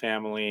has a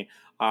family.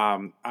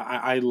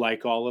 I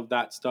like all of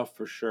that stuff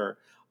for sure.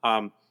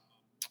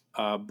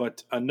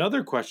 But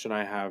another question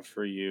I have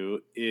for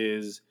you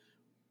is,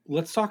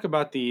 let's talk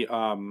about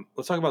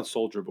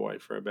Soldier Boy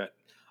for a bit.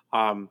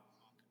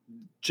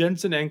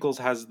 Jensen Ackles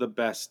has the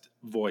best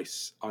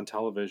voice on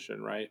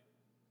television, right?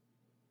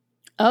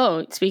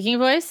 Oh, speaking of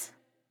voice?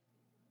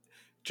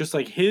 Just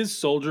like his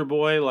Soldier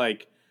Boy,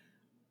 like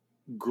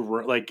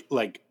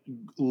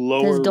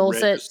lower his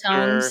dulcet register,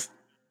 tones.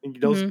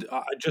 Those,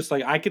 just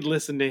like I could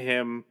listen to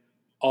him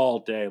all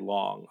day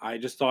long. I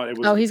just thought it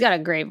was. Oh, he's got a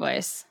great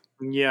voice.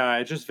 Yeah,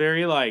 it's just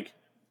very like.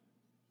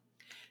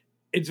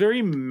 It's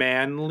very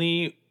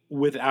manly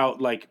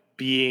without like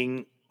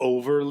being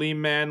overly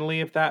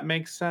manly, if that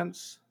makes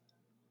sense.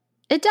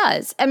 It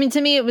does. I mean, to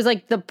me, it was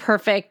like the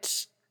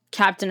perfect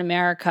Captain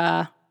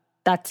America.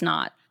 That's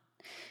not.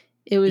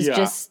 It was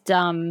just,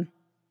 it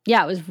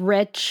was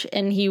rich,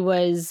 and he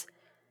was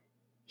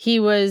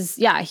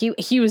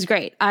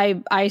great.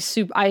 I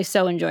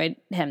so enjoyed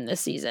him this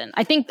season.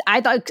 I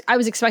thought I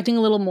was expecting a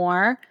little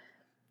more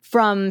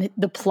from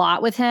the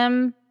plot with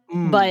him,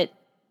 but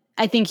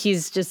I think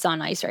he's just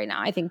on ice right now.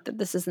 I think that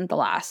this isn't the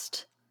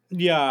last.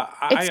 Yeah,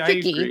 I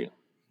agree.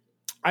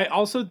 I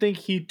also think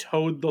he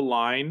towed the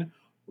line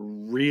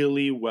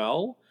really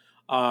well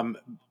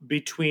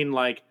between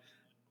like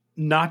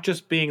not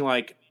just being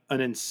like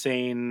an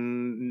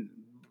insane,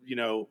 you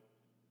know,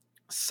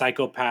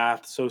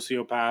 psychopath,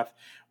 sociopath,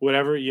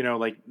 whatever, you know,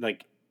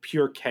 like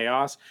pure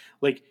chaos.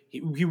 Like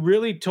he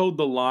really towed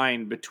the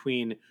line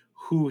between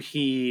who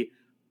he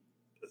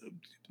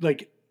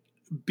like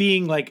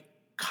being like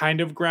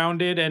kind of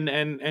grounded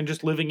and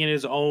just living in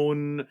his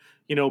own,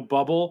 you know,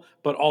 bubble,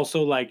 but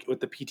also like with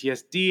the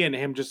PTSD and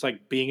him just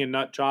like being a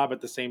nut job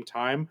at the same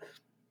time.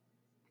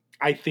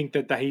 I think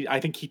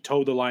he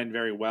towed the line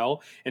very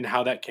well in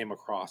how that came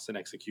across in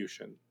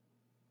execution.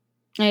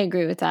 I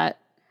agree with that.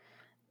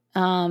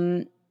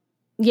 I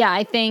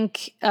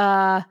think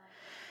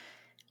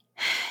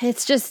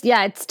it's just,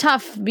 it's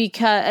tough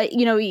because,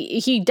 you know,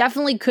 he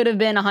definitely could have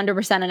been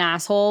 100% an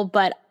asshole,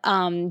 but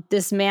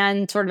this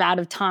man sort of out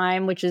of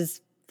time, which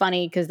is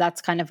funny because that's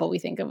kind of what we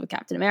think of with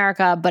Captain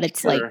America, but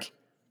it's like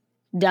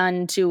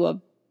done to a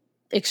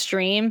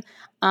extreme.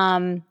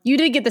 You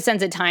did get the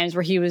sense at times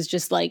where he was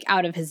just like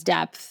out of his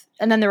depth.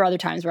 And then there were other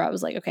times where I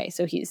was like, okay,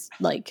 so he's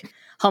like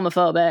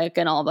homophobic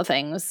and all the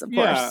things, of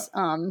course.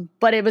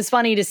 But it was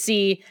funny to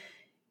see,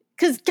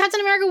 because Captain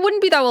America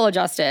wouldn't be that well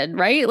adjusted,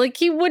 right? Like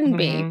he wouldn't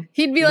be.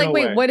 He'd be like,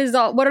 wait, what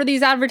are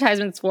these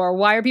advertisements for?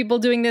 Why are people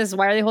doing this?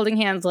 Why are they holding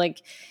hands?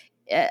 Like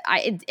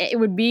it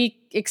would be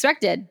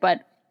expected,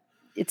 but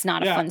it's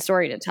not a fun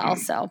story to tell.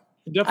 So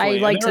definitely.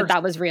 I liked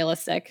that was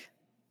realistic.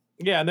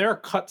 Yeah, and there are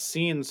cut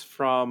scenes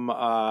from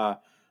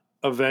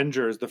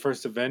Avengers, the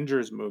first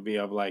Avengers movie,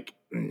 of like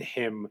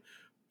him,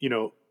 you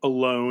know,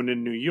 alone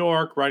in New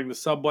York, riding the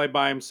subway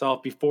by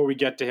himself before we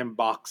get to him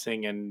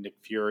boxing and Nick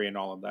Fury and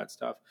all of that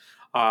stuff.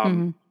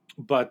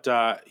 But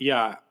I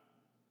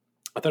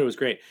thought it was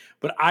great.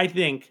 But I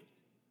think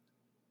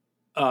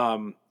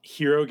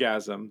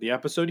Herogasm, the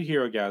episode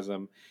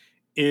Herogasm,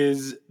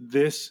 is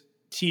this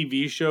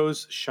TV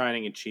show's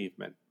shining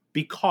achievement,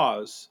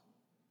 because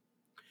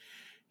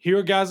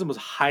Herogasm was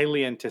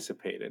highly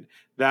anticipated.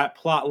 That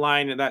plot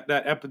line,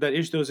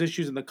 those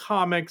issues in the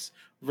comics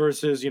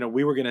versus, you know,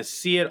 we were going to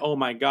see it. Oh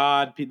my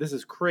God, this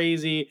is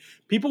crazy.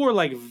 People were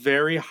like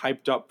very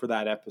hyped up for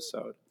that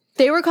episode.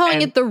 They were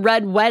calling it the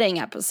Red Wedding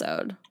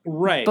episode.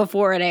 Right.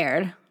 Before it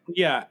aired.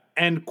 Yeah.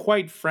 And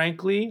quite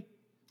frankly,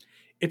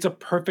 it's a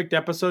perfect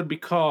episode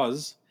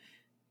because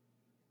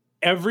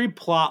every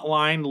plot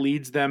line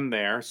leads them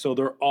there. So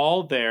they're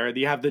all there.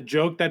 You have the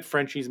joke that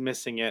Frenchie's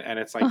missing it, and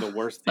it's like the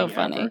worst thing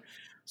ever.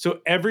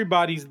 So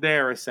everybody's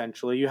there,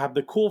 essentially. You have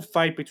the cool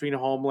fight between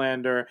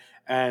Homelander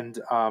and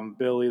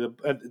Billy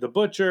the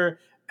Butcher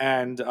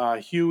and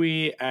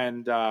Huey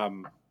and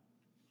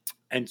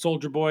and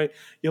Soldier Boy.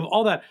 You have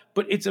all that,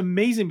 but it's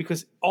amazing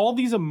because all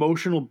these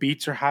emotional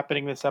beats are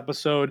happening this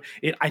episode.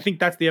 I think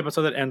that's the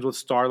episode that ends with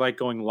Starlight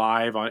going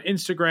live on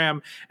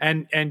Instagram,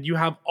 and you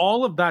have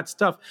all of that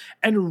stuff.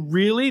 And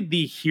really,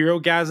 the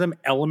Herogasm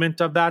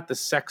element of that, the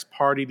sex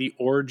party, the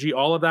orgy,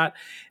 all of that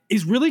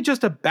is really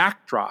just a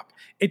backdrop.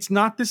 It's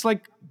not this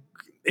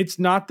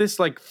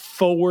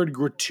forward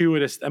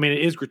gratuitous. I mean, it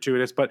is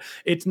gratuitous, but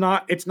it's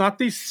not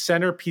the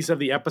centerpiece of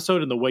the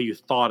episode in the way you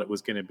thought it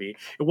was going to be.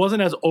 It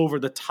wasn't as over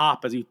the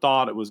top as you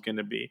thought it was going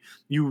to be.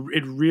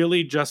 It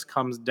really just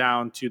comes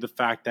down to the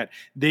fact that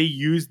they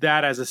used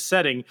that as a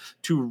setting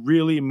to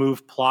really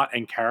move plot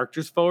and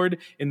characters forward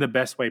in the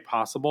best way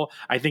possible.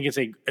 I think it's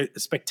a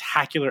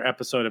spectacular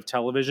episode of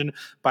television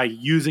by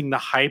using the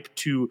hype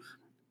to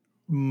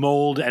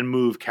mold and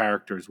move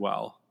characters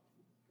well.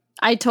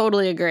 I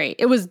totally agree.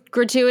 It was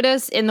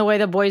gratuitous in the way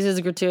The Boys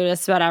is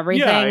gratuitous about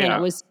everything. Yeah.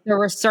 And there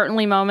were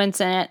certainly moments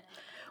in it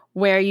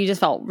where you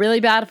just felt really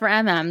bad for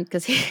MM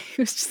because he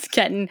was just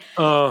getting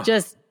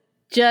just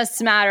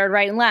smattered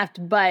right and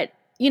left. But,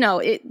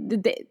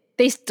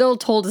 they still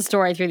told a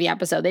story through the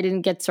episode. They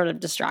didn't get sort of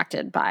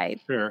distracted by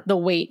the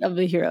weight of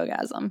the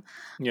Herogasm.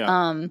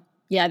 Yeah.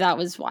 Yeah, that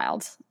was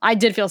wild. I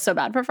did feel so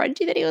bad for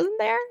Frenchie that he wasn't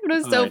there. It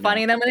was so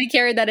funny. And then when they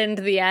carried that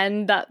into the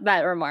end, that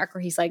remark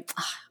where he's like,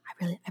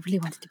 I really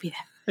wanted to be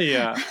there.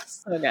 Yeah.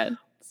 So good.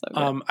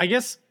 I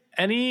guess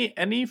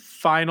any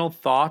final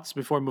thoughts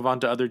before we move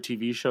on to other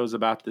TV shows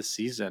about this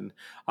season?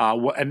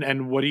 What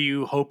are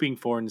you hoping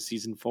for in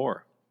season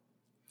 4?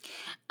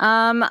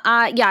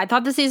 I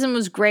thought the season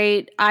was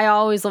great. I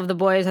always love The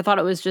Boys. I thought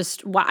it was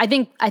just, I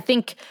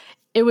think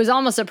it was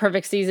almost a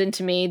perfect season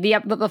to me.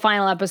 The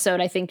final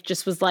episode, I think,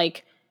 just was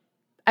like,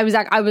 I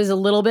was a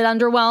little bit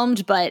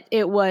underwhelmed, but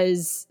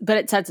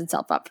it sets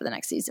itself up for the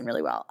next season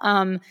really well.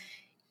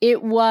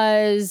 It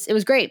was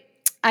great.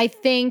 I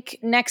think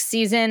next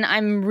season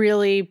I'm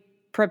really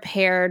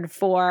prepared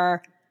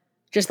for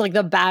just like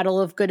the battle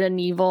of good and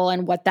evil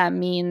and what that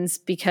means,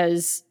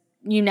 because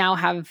you now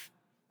have,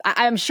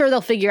 I'm sure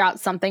they'll figure out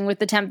something with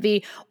the Temp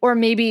V, or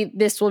maybe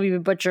this will be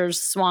Butcher's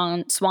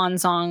swan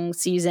song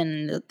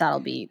season.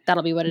 That'll be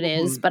what it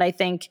is. But I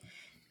think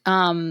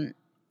I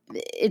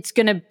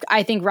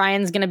think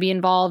Ryan's gonna be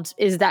involved.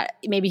 Is that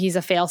maybe he's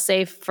a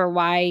failsafe for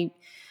why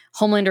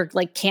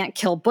Homelander can't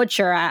kill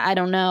Butcher? I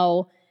don't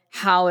know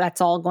how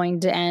that's all going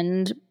to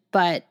end,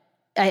 but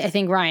I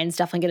think Ryan's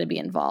definitely going to be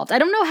involved. I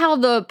don't know how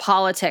the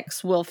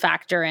politics will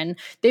factor in.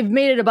 They've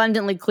made it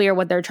abundantly clear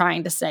what they're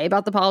trying to say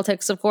about the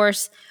politics, of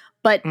course,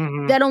 but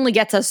that only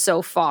gets us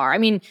so far. I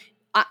mean,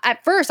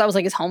 at first I was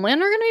like, is Homelander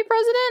going to be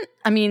president?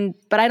 I mean,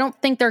 but I don't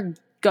think they're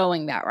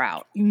going that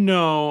route.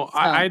 No, so,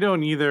 I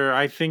don't either.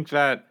 I think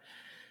that,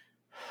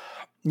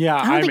 I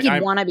don't think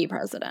he'd want to be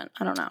president.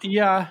 I don't know.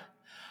 Yeah.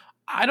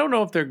 I don't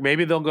know if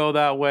maybe they'll go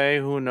that way.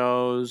 Who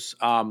knows?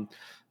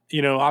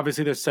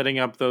 Obviously they're setting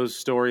up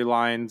those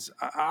storylines.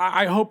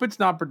 I hope it's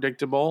not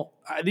predictable.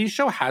 This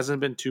show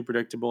hasn't been too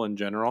predictable in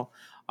general.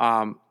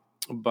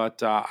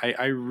 But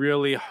I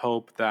really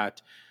hope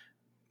that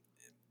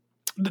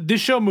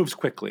this show moves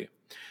quickly.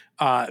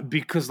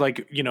 Because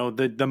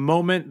the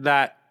moment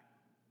that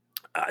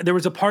there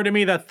was a part of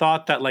me that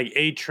thought that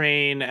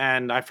A-Train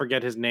and I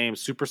forget his name,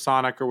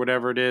 Supersonic or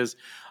whatever it is.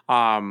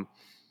 The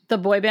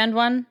boy band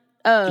one?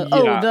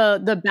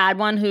 The bad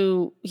one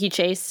who he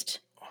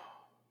chased.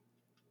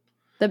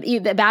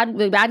 The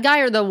bad guy,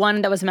 or the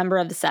one that was a member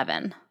of the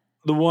Seven?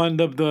 The one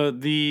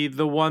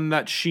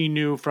that she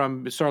knew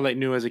from Starlight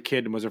knew as a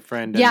kid and was a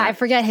friend. Yeah, I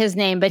forget his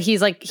name, but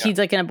he's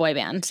in a boy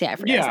band. Yeah, I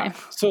forget his name.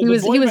 So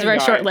he was very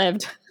short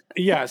lived.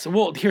 Yes.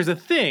 Well, here's the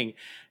thing.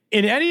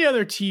 In any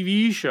other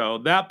TV show,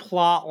 that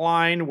plot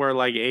line where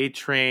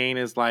A-Train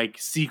is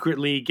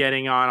secretly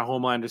getting on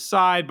Homelander's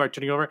side by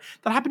turning over,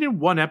 that happened in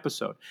one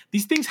episode.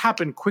 These things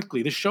happen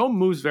quickly. The show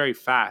moves very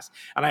fast,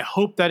 and I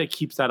hope that it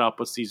keeps that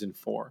up with season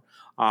 4.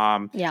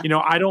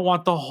 I don't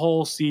want the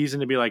whole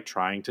season to be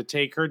trying to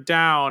take her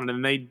down,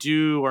 and they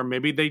do, or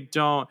maybe they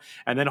don't,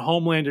 and then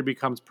Homelander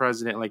becomes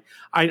president.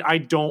 I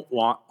don't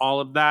want all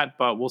of that,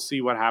 but we'll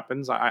see what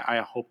happens.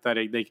 I hope that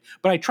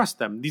but I trust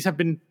them. These have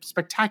been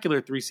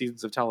spectacular 3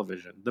 seasons of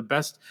television, the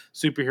best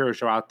superhero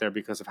show out there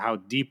because of how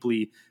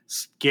deeply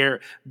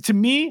scary. To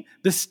me,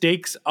 the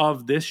stakes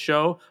of this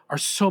show are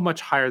so much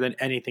higher than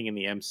anything in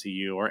the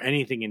MCU or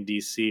anything in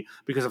DC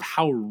because of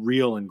how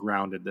real and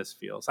grounded this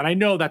feels. And I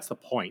know that's the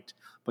point,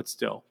 but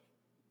still.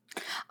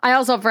 I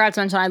also forgot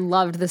to mention, I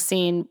loved the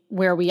scene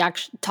where we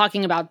actually,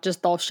 talking about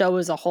just the show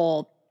as a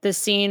whole, the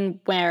scene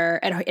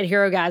where at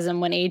Herogasm,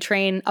 when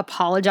A-Train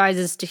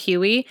apologizes to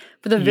Huey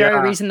for the very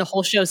reason the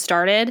whole show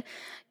started,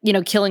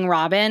 killing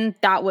Robin.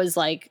 That was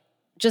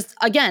just,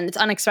 again, it's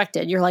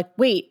unexpected. You're like,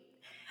 wait.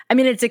 I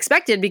mean, it's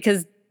expected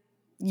because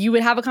you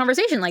would have a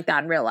conversation like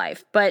that in real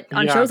life. But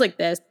on shows like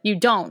this, you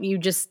don't. You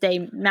just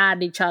stay mad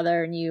at each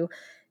other and you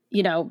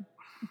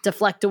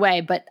deflect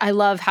away. But I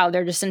love how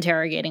they're just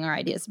interrogating our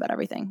ideas about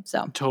everything.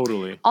 So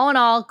totally. All in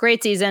all,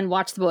 great season.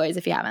 Watch The Boys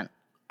if you haven't.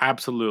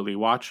 Absolutely.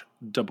 Watch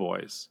The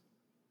Boys.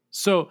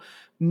 So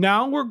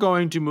now we're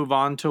going to move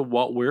on to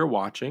what we're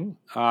watching.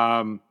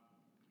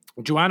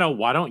 Joanna,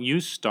 why don't you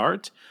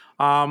start?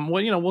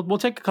 We'll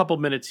take a couple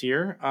minutes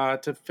here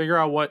to figure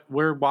out what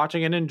we're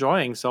watching and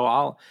enjoying. So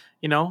I'll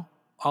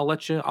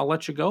let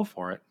you go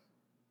for it.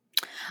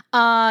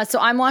 So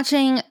I'm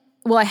watching.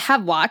 Well, I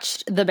have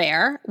watched The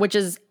Bear, which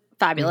is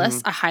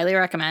fabulous. I highly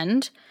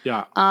recommend.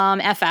 Yeah.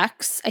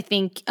 FX. I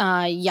think.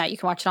 You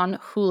can watch it on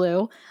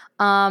Hulu.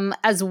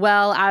 As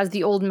well as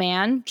The Old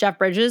Man, Jeff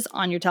Bridges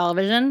on your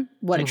television.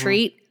 What a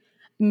treat!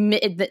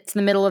 It's in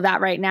the middle of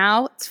that right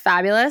now. It's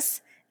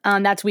fabulous.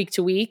 That's week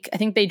to week. I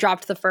think they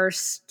dropped the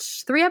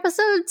first 3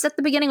 episodes at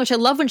the beginning, which I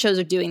love when shows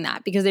are doing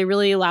that because they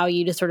really allow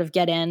you to sort of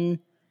get in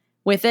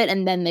with it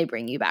and then they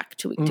bring you back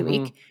to week to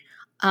week.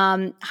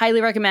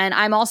 Highly recommend.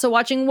 I'm also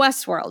watching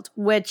Westworld,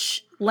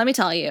 which let me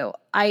tell you,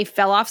 I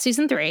fell off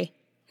season 3.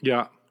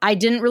 Yeah. I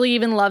didn't really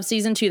even love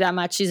season 2 that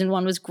much. Season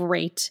 1 was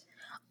great.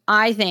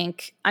 I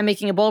think I'm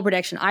making a bold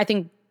prediction. I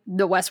think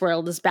the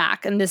Westworld is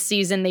back. And this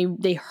season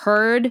they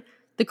heard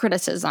the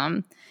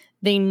criticism.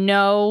 They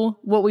know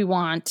what we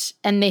want,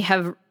 and they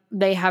have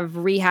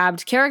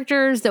rehabbed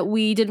characters that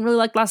we didn't really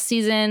like last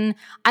season.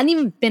 I didn't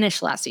even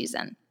finish last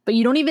season, but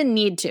you don't even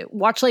need to.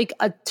 Watch like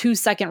a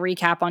 2-second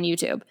recap on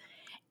YouTube,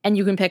 and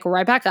you can pick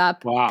right back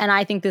up. Wow. And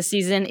I think this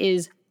season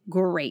is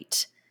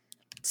great.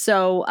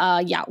 So,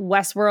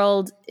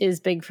 Westworld is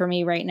big for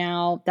me right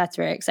now. That's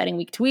very exciting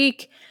week to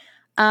week.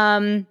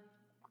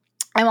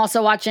 I'm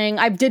also watching.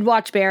 I did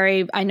watch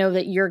Barry. I know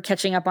that you're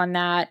catching up on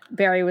that.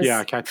 Barry was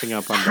catching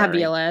up on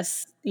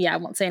fabulous. Barry. Yeah, I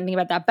won't say anything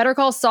about that. Better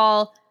Call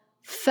Saul,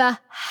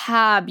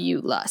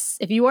 fabulous.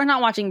 If you are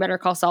not watching Better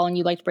Call Saul and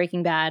you liked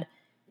Breaking Bad,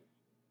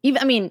 you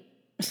don't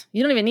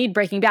even need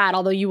Breaking Bad,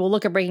 although you will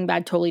look at Breaking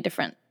Bad totally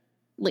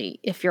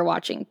differently if you're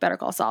watching Better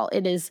Call Saul.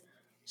 It is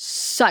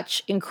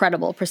such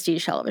incredible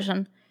prestige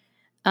television.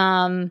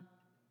 And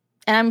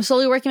I'm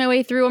slowly working my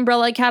way through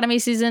Umbrella Academy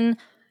season.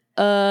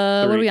 3. What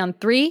are we on?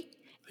 3?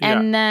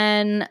 And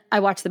then I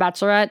watched The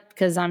Bachelorette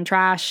because I'm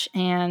trash.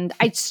 And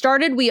I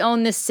started We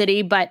Own This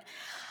City, but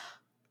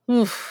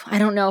I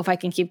don't know if I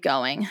can keep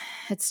going.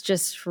 It's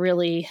just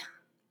really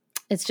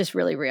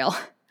real.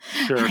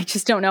 Sure. I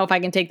just don't know if I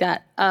can take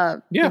that,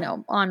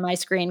 on my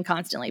screen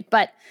constantly.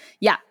 But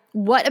yeah,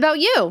 what about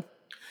you?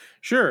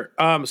 Sure.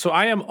 So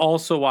I am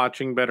also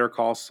watching Better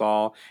Call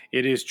Saul.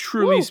 It is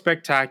truly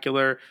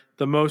spectacular.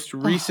 The most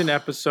recent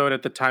episode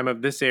at the time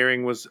of this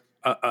airing was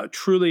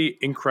truly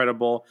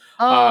incredible.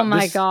 Oh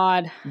my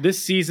God.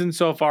 This season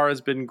so far has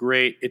been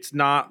great. It's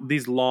not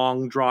these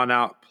long drawn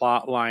out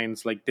plot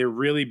lines. Like they're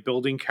really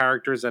building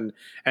characters and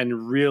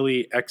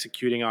really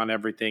executing on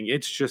everything.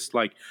 It's just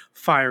like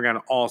firing on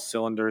all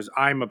cylinders.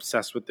 I'm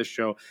obsessed with the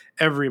show.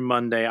 Every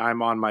Monday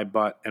I'm on my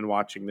butt and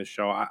watching the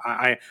show.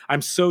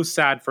 I'm so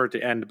sad for it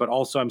to end, but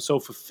also I'm so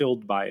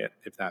fulfilled by it,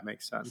 if that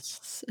makes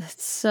sense.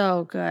 It's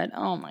so good.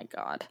 Oh my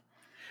God.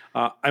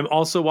 I'm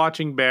also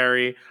watching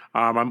Barry.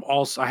 I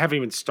haven't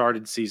even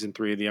started season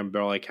 3 of the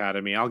Umbrella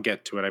Academy. I'll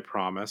get to it, I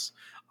promise.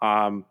 We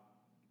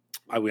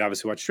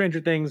obviously watch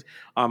Stranger Things.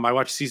 I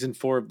watched season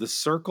 4 of The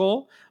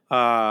Circle.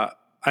 I'm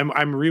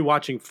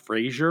rewatching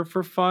Frasier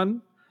for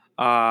fun.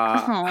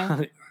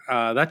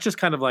 That's just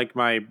kind of like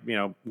my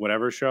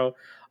whatever show.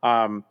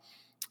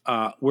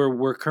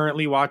 We're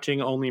currently watching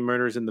Only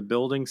Murders in the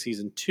Building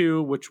season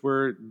 2, which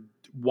we're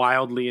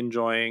wildly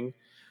enjoying.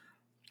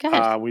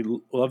 We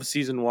love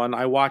season 1.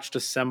 I watched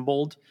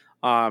Assembled.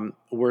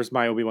 Where's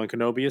my Obi-Wan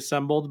Kenobi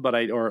Assembled?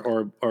 But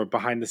or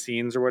behind the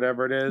scenes or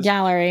whatever it is.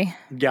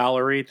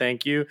 Gallery.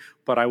 Thank you.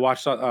 But I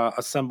watched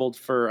Assembled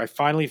I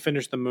finally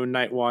finished the Moon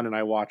Knight one, and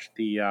I watched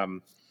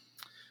the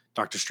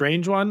Doctor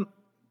Strange one.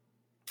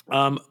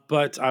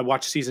 But I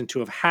watched season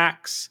 2 of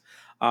Hacks.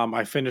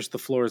 I finished The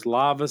Floor is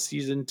Lava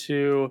season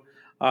 2.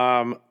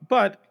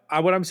 But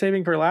what I'm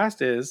saving for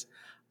last is.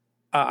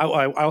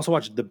 I also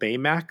watched the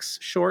Baymax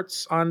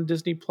shorts on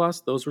Disney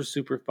Plus. Those were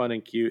super fun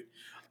and cute.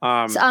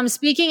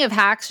 Speaking of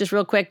Hacks, just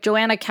real quick,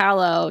 Joanna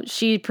Callow,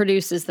 she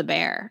produces The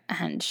Bear,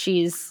 and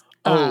she's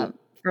for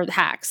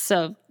Hacks.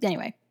 So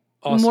anyway,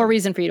 awesome. More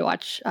reason for you to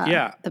watch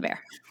The Bear.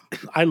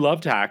 I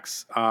loved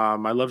Hacks.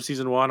 I loved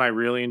season 1. I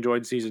really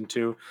enjoyed season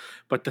 2.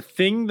 But the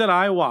thing that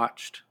I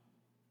watched,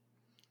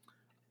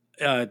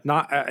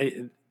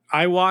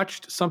 I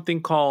watched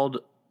something called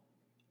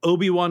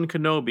Obi-Wan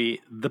Kenobi,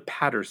 The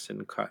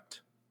Patterson Cut.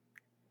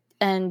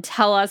 And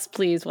tell us,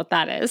 please, what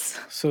that is.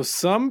 So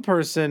some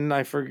person,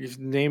 I forget his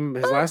name,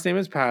 his last name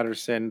is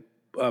Patterson,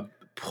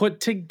 put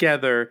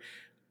together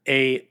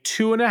a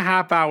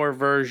 2.5-hour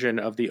version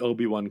of the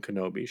Obi-Wan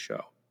Kenobi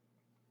show.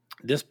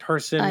 This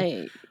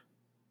person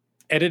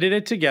edited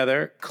it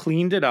together,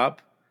 cleaned it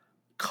up,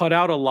 cut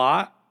out a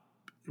lot,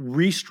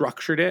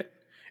 restructured it.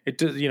 It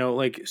does,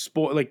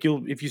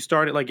 if you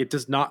start it, it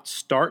does not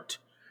start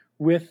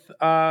with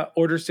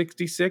Order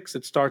 66.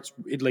 It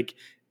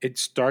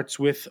starts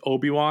with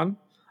Obi-Wan,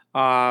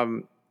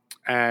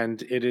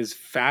 and it is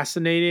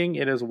fascinating.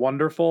 It is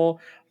wonderful.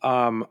 He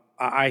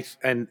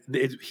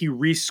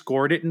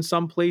rescored it in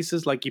some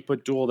places, like he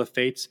put Duel of the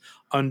Fates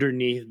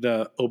underneath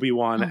the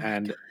Obi-Wan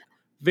and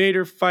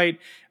Vader fight.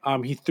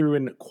 He threw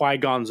in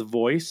Qui-Gon's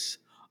voice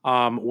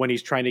when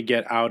he's trying to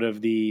get out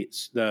of the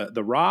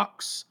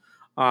rocks.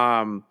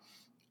 And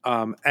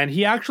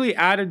he actually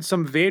added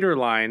some Vader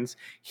lines.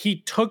 He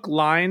took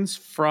lines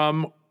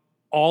from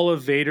all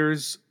of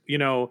Vader's,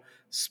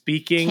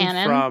 speaking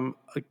from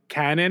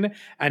canon,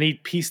 and he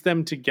pieced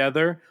them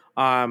together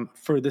for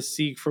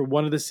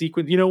one of the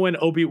sequence.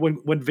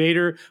 When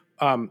Vader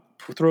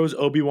throws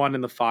Obi-Wan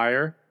in the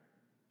fire.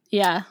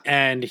 Yeah.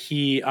 And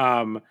he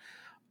and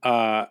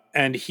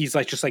he's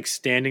like just like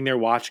standing there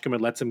watching him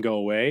and lets him go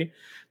away.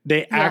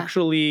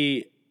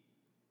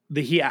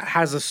 He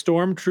has a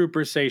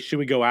stormtrooper say, "Should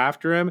we go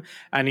after him?"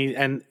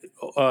 And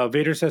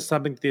Vader says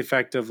something to the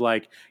effect of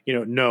like,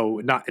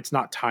 "No, it's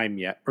not time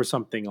yet," or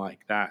something like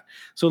that.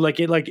 So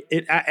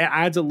it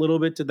adds a little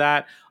bit to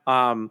that.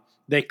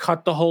 They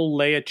cut the whole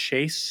Leia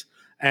chase,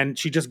 and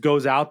she just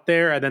goes out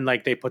there, and then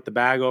like they put the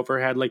bag over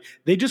her head. Like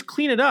they just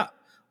clean it up.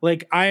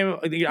 Like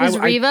was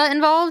Reva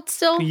involved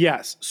still?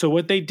 Yes. So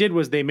what they did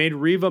was they made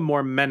Reva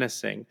more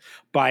menacing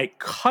by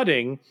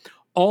cutting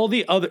all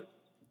the other.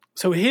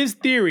 So his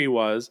theory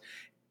was,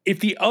 if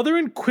the other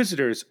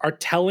Inquisitors are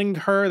telling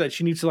her that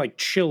she needs to like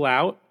chill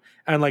out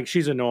and like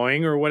she's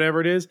annoying or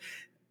whatever it is,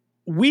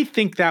 we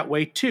think that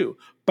way too.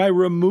 By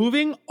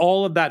removing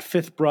all of that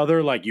fifth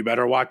brother, like you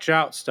better watch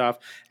out stuff,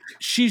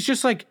 she's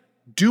just like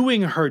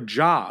doing her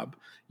job.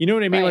 You know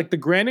what I mean? Right. Like the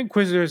Grand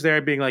Inquisitor's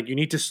there being like, you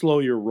need to slow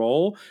your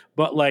roll,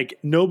 but like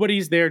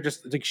nobody's there.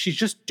 Just like she's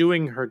just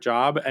doing her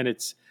job, and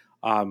it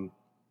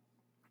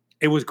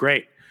was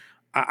great.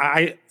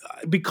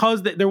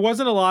 Because there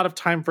wasn't a lot of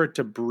time for it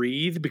to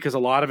breathe, because a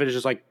lot of it is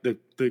just like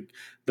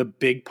the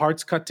big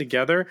parts cut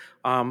together.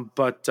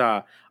 But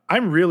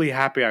I'm really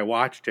happy I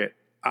watched it.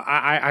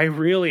 I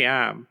really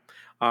am.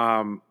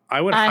 I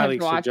would highly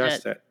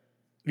suggest it.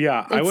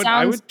 Yeah,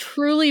 I would.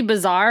 Truly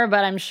bizarre,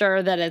 but I'm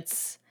sure that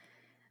it's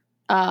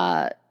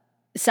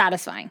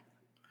satisfying.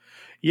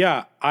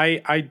 Yeah,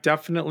 I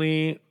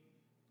definitely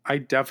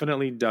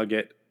dug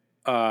it.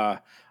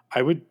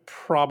 I would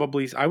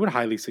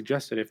highly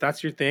suggest it if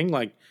that's your thing.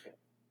 Like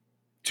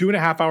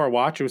 2.5 hour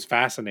watch, it was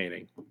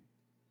fascinating.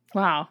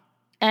 Wow.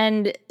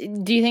 And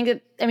do you think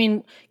that,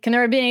 can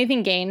there have been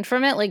anything gained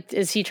from it? Like,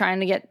 is he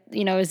trying to get,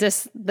 is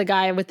this the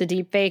guy with the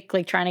deep fake,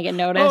 like trying to get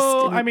noticed?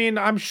 Oh,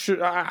 I'm sure,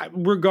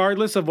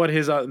 regardless of what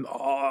his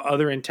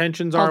other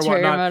intentions are,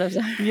 whatnot. Motives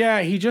are.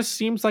 Yeah, he just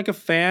seems like a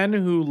fan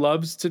who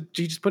loves to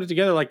just put it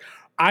together. Like,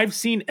 I've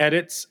seen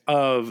edits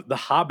of The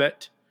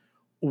Hobbit,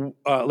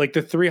 like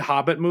the 3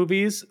 Hobbit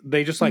movies.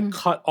 They just like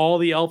cut all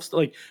the elves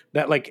like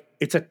that. Like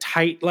it's a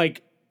tight,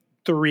 like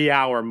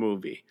 3-hour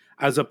movie,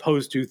 as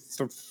opposed to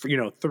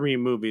 3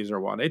 movies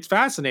or one. It's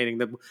fascinating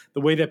the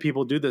way that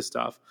people do this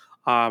stuff.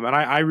 And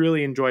I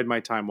really enjoyed my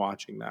time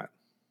watching that.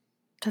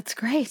 That's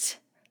great.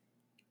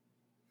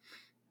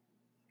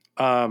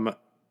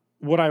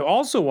 What I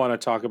also want to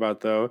talk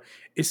about though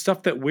is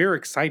stuff that we're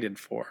excited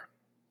for.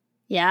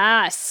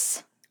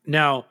 Yes.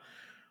 Now,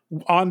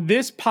 on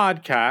this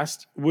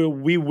podcast,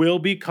 we will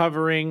be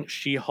covering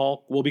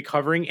She-Hulk. We'll be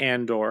covering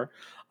Andor.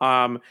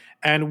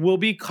 And we'll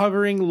be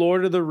covering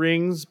Lord of the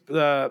Rings,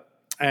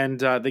 and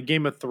the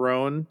Game of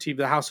Thrones,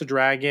 the House of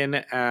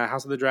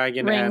the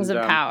Dragon, Rings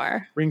of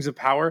Power. Rings of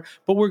Power.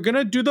 But we're going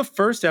to do the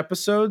first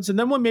episodes, and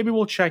then maybe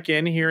we'll check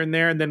in here and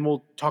there, and then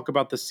we'll talk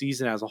about the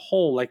season as a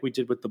whole, like we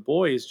did with The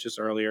Boys just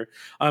earlier.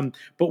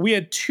 But we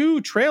had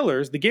 2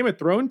 trailers. The Game of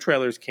Thrones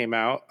trailers came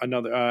out,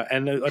 another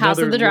House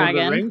of the Dragon.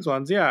 Lord of the Rings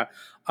ones, yeah.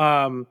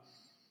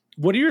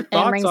 What are your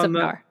thoughts on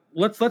the... Power.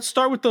 Let's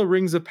start with the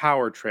Rings of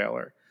Power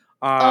trailer.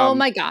 Oh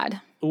my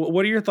God.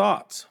 What are your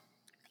thoughts?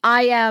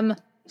 I am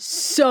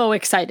so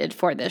excited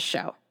for this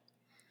show.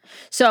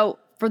 So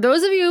for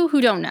those of you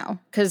who don't know,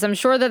 because I'm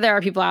sure that there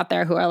are people out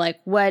there who are like,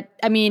 what?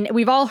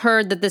 We've all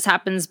heard that this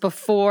happens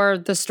before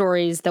the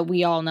stories that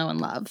we all know and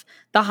love.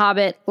 The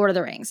Hobbit, Lord of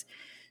the Rings.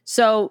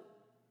 So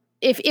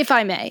if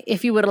I may,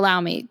 if you would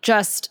allow me,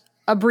 just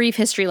a brief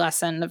history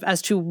lesson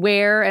as to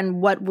where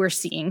and what we're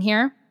seeing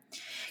here.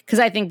 Because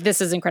I think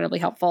this is incredibly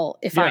helpful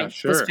if I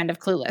was kind of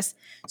clueless.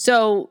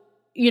 So,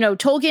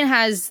 Tolkien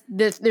has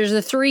there's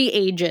the 3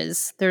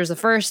 ages. There's the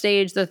first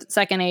age, the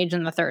second age,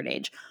 and the third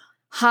age.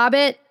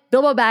 Hobbit,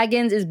 Bilbo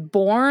Baggins is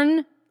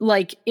born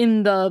like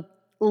in the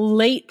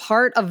late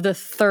part of the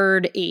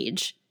third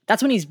age.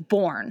 That's when he's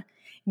born.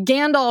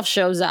 Gandalf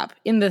shows up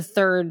in the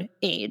third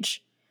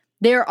age.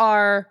 There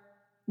are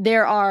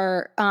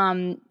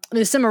the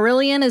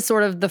Silmarillion is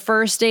sort of the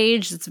first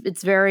stage.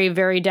 It's very,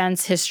 very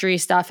dense history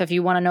stuff. If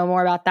you want to know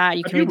more about that,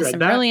 you can read the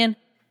Silmarillion. That?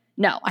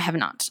 No, I have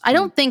not. I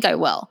don't think I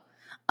will.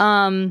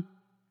 But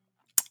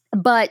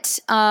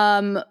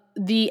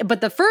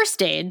the first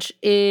stage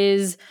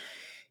is,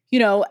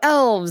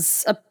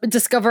 elves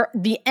discover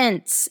the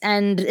Ents,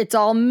 and it's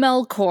all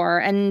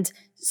Melkor, and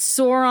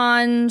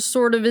Sauron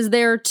sort of is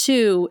there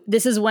too.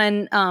 This is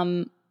when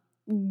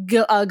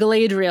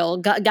Galadriel,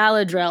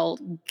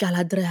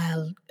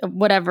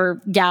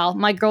 whatever,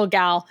 my girl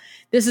Gal.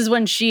 This is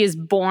when she is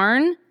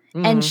born,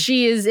 and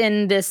she is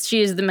in this.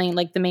 She is the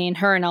main.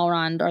 Her and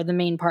Elrond are the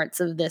main parts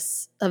of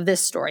this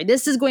story.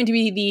 This is going to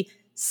be the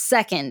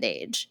second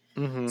age.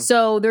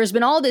 So there's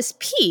been all this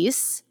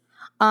peace,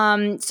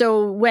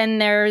 So when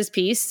there's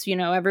peace,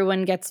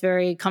 everyone gets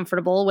very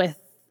comfortable with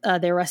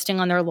they're resting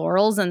on their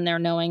laurels and they're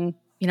knowing,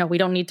 we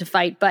don't need to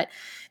fight. But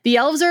the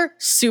elves are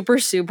super,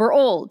 super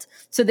old.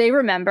 So they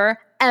remember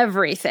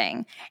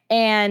everything.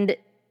 And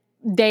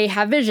they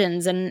have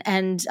visions.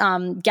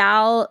 And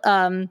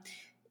Gal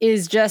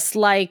is just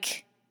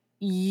like,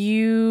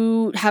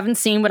 you haven't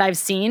seen what I've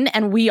seen.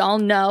 And we all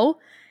know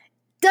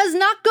does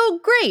not go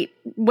great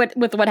with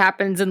what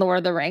happens in the Lord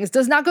of the Rings.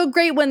 Does not go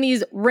great when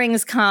these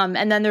rings come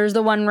and then there's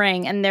the One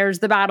Ring and there's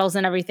the battles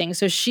and everything.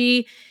 So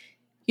she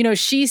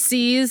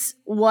sees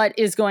what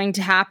is going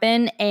to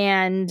happen,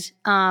 and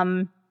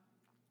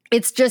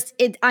it's just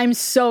I'm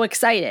so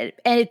excited.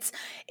 And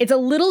it's a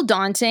little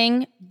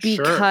daunting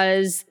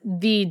because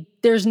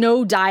there's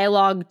no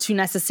dialogue to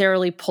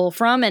necessarily pull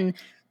from. And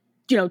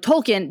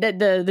Tolkien,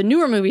 the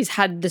newer movies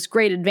had this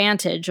great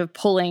advantage of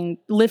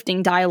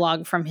lifting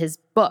dialogue from his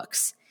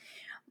books.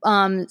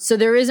 So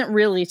there isn't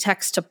really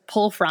text to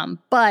pull from,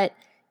 but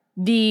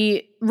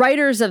the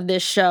writers of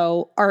this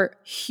show are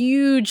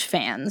huge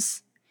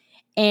fans,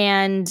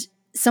 and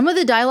some of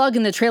the dialogue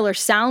in the trailer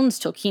sounds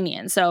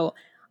Tolkienian. So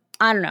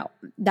I don't know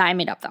that I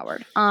made up that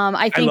word.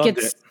 I think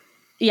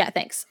yeah,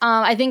 thanks.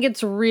 I think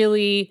it's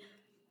really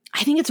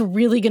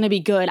going to be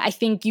good. I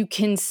think you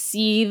can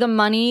see the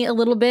money a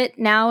little bit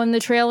now in the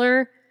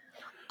trailer.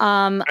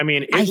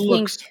 It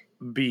looks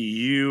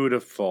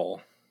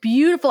beautiful.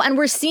 Beautiful. And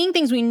we're seeing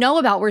things we know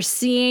about. We're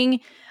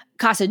seeing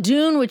Casa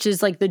Dune, which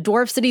is like the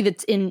dwarf city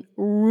that's in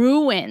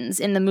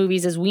ruins in the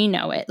movies as we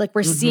know it. Like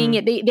we're seeing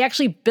it. They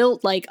actually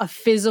built like a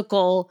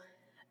physical,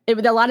 a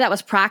lot of that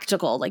was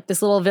practical. Like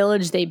this little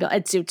village they built.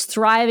 It's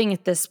thriving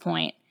at this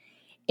point.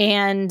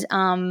 And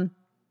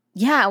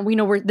yeah, we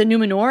know we're the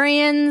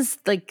Numenorians,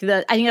 I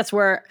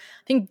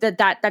think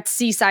that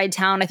seaside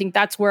town, I think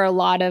that's where a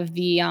lot of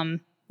the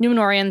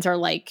Numenorians are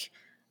like,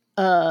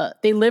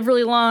 they live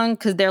really long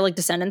because they're like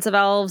descendants of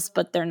elves,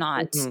 but they're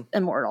not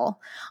immortal.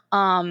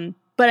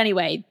 But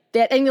anyway,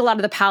 I think a lot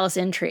of the palace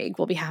intrigue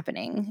will be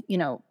happening,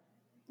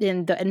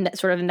 in that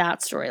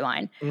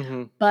storyline.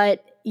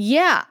 But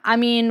yeah,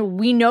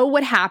 we know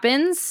what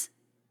happens.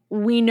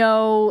 We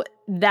know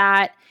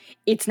that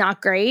it's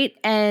not great.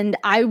 And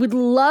I would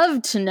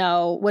love to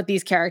know what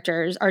these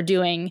characters are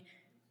doing,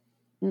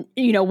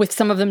 with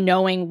some of them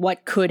knowing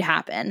what could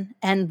happen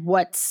and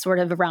what's sort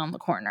of around the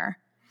corner.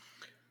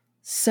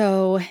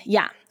 So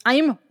yeah, I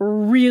am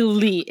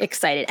really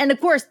excited. And of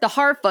course, the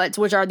Harfoots,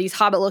 which are these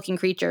hobbit-looking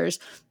creatures,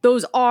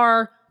 those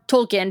are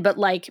Tolkien, but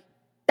like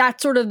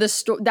that's sort of the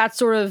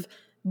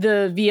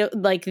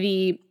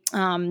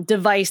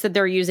device that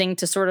they're using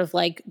to sort of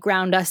like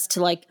ground us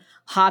to like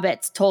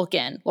hobbits,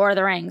 Tolkien, Lord of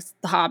the Rings,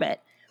 The Hobbit.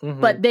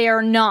 But they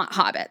are not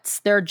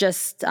hobbits. They're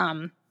just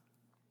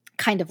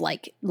kind of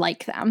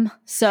like them.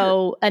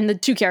 So, and the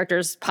two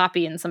characters,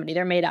 Poppy and somebody,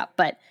 they're made up.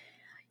 But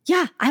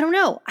yeah, I don't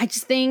know. I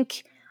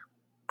think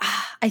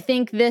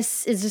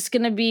this is just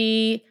going to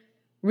be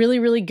really,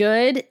 really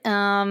good.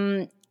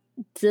 I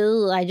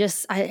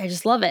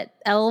just love it.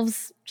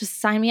 Elves, just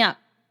sign me up.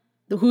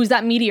 Who's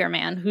that meteor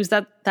man? Who's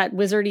that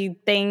wizardy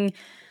thing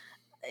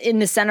in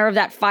the center of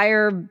that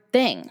fire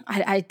thing?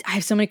 I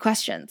have so many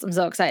questions. I'm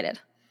so excited.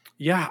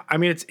 Yeah,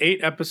 it's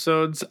 8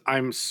 episodes.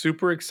 I'm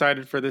super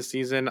excited for this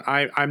season.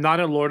 I'm not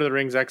a Lord of the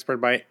Rings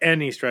expert by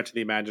any stretch of the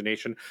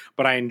imagination,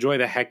 but I enjoy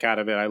the heck out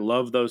of it. I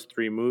love those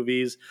 3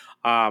 movies.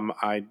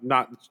 I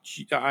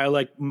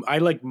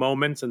like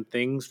moments and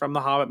things from the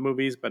Hobbit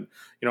movies, but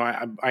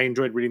I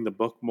enjoyed reading the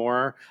book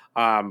more.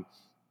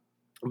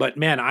 But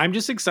man, I'm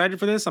just excited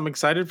for this. I'm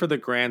excited for the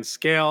grand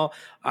scale.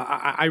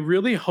 I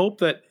really hope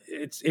that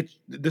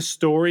the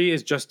story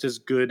is just as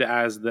good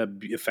as the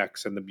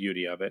effects and the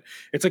beauty of it.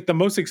 It's like the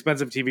most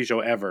expensive TV show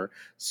ever.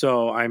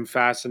 So I'm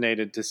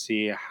fascinated to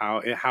see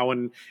how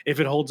and if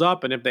it holds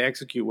up and if they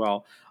execute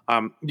well.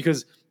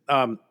 Because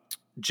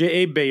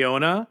J.A.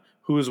 Bayona,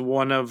 who is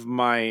one of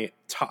my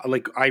top,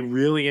 I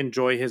really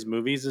enjoy his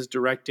movies, is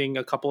directing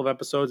a couple of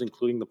episodes,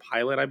 including the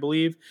pilot, I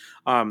believe.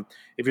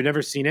 If you've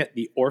never seen it,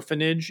 The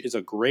Orphanage is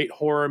a great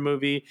horror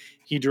movie.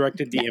 He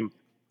directed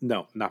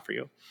no, not for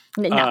you.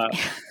 He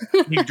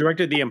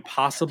directed The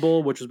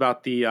Impossible, which was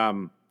about the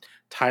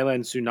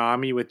Thailand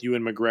tsunami with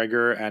Ewan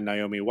McGregor and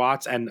Naomi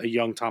Watts and a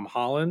young Tom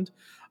Holland.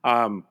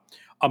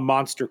 A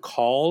Monster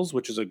Calls,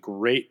 which is a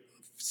great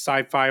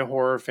sci-fi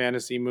horror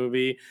fantasy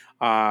movie.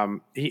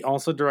 He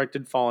also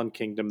directed Fallen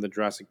Kingdom, the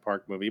Jurassic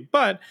Park movie,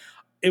 but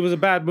it was a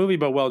bad movie,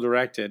 but well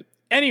directed.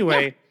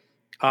 Anyway,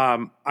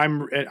 I'm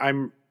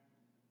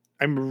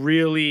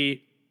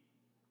really,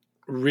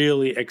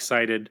 really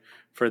excited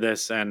for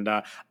this, and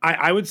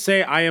I would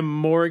say I am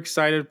more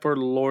excited for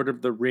Lord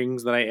of the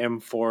Rings than I am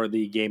for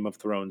the Game of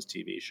Thrones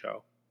TV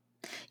show.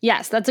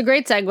 Yes, that's a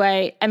great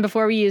segue. And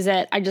before we use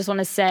it, I just want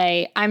to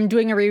say I'm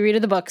doing a reread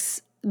of the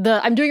books.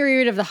 I'm doing a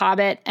reread of The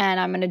Hobbit, and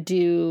I'm going to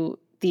do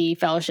the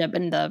Fellowship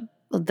and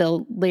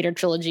the later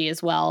trilogy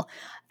as well.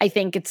 I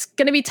think it's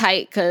going to be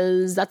tight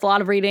because that's a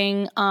lot of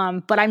reading.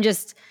 But I'm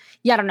just,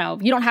 I don't know.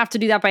 You don't have to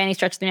do that by any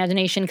stretch of the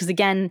imagination because,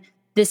 again,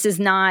 this is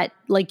not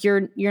like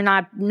you're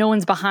not, no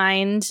one's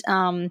behind.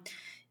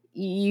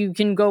 you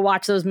can go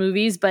watch those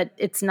movies, but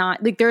it's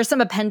not like there are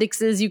some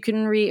appendices you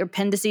can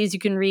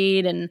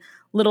read and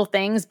little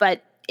things,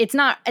 but it's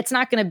not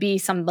going to be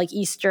some like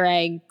Easter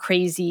egg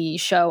crazy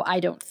show, I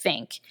don't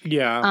think.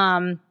 Yeah.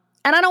 And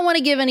I don't want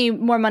to give any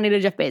more money to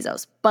Jeff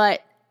Bezos,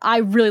 but I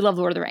really love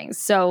Lord of the Rings.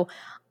 So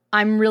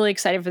I'm really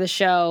excited for the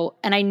show.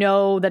 And I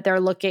know that they're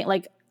looking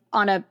like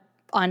on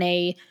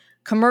a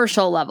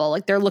commercial level,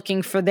 like they're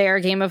looking for their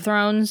Game of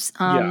Thrones.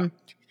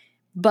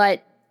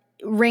 But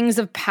not Rings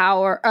of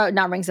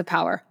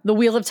Power, The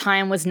Wheel of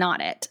Time was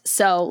not it.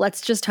 So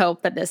let's just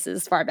hope that this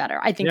is far better.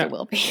 I think it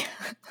will be.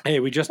 Hey,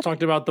 we just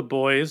talked about The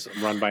Boys,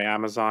 run by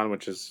Amazon,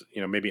 which is,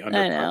 maybe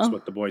undercuts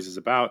what The Boys is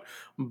about.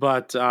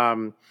 But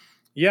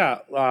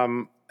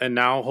and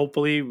now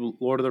hopefully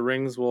Lord of the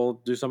Rings will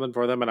do something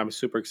for them, and I'm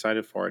super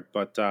excited for it.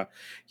 But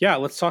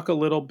let's talk a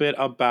little bit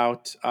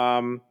about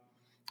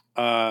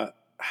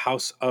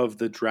House of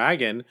the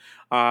Dragon.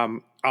 I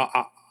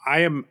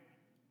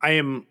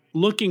am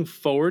looking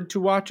forward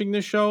to watching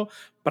this show,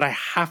 but I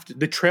have to.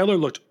 The trailer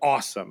looked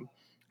awesome.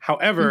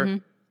 However,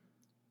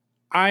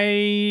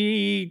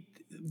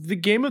 the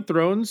Game of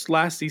Thrones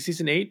last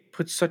season 8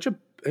 put such a,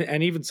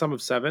 and even some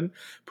of 7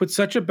 put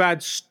such a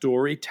bad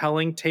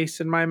storytelling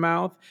taste in my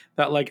mouth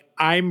that like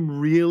I'm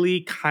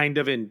really kind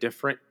of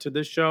indifferent to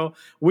this show,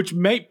 which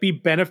might be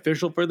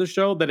beneficial for the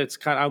show, that it's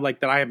kind of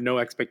like that I have no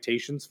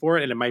expectations for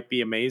it and it might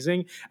be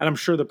amazing, and I'm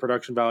sure the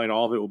production value and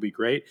all of it will be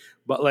great,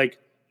 but like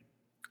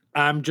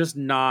I'm just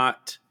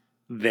not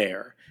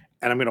there.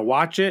 And I'm going to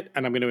watch it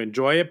and I'm going to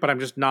enjoy it, but I'm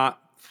just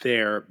not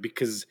there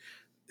because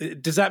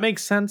does that make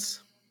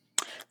sense?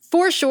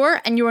 For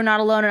sure, and you are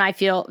not alone, and I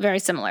feel very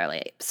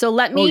similarly. So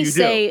let me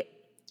say,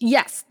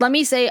 yes, let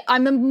me say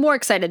I'm more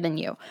excited than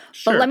you.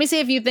 Sure. But let me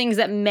say a few things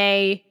that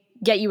may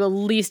get you at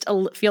least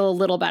feel a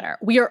little better.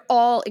 We are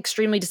all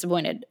extremely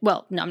disappointed.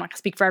 Well, no, I'm not going to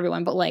speak for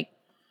everyone, but like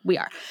we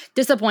are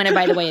disappointed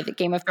by the way that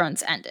Game of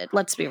Thrones ended.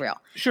 Let's be real.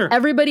 Sure.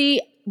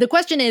 Everybody, the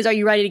question is, are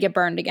you ready to get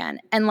burned again?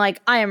 And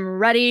like, I am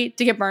ready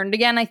to get burned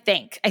again, I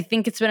think. I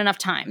think it's been enough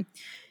time.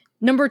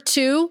 Number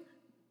 2,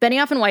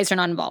 Benioff and Weiss are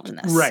not involved in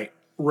this. Right.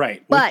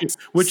 But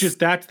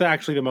that's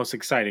actually the most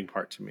exciting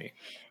part to me.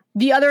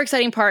 The other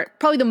exciting part,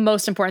 probably the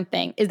most important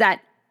thing, is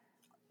that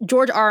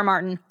George R.R.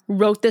 Martin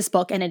wrote this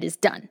book and it is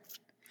done.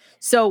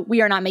 So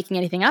we are not making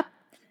anything up.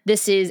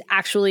 This is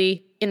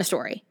actually in the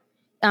story.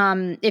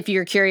 If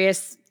you're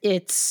curious,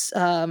 it's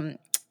Fire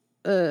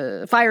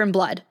and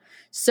Blood.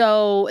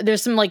 So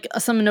there's some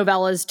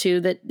novellas too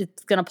that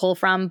it's going to pull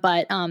from.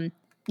 But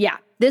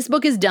this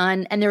book is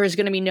done and there is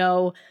going to be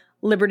no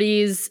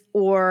liberties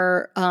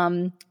or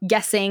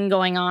guessing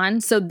going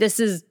on. So this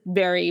is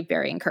very,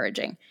 very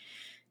encouraging.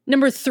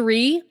 Number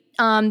 3,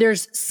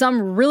 there's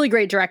some really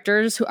great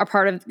directors who are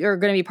going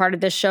to be part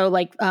of this show,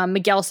 like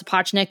Miguel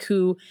Sapochnik,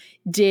 who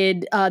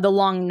did The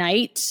Long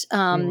Night,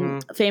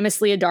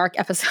 famously a dark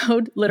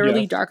episode,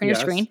 literally dark on your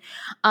screen.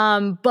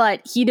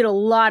 But he did a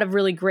lot of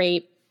really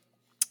great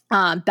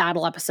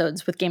battle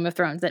episodes with Game of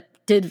Thrones that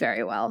did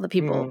very well. The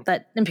people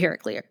that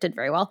empirically did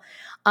very well.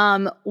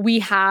 We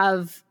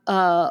have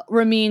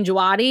Ramin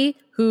Djawadi,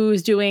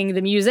 who's doing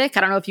the music.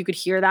 I don't know if you could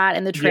hear that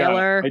in the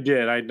trailer. Yeah, I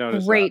did. I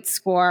noticed Great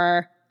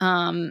score.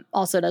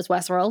 Also does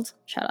Westworld.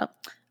 Shout out.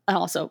 And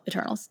also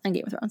Eternals and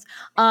Game of Thrones.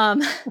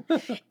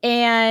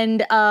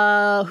 And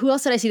who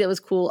else did I see that was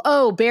cool?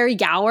 Oh, Barry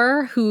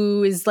Gower,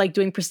 who is like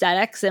doing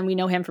prosthetics, and we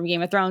know him from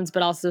Game of Thrones,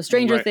 but also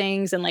Stranger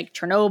Things and like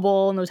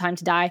Chernobyl, No Time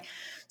to Die.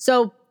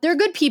 So they're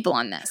good people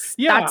on this.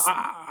 Yeah, that's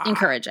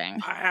encouraging.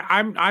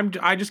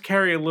 I just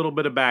carry a little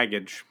bit of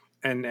baggage,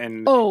 and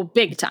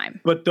big time.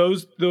 But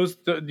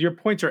your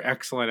points are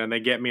excellent, and they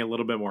get me a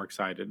little bit more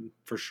excited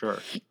for sure.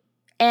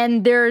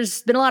 And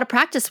there's been a lot of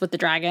practice with the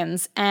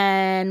dragons,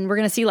 and we're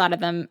going to see a lot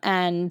of them.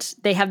 And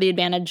they have the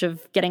advantage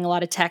of getting a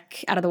lot of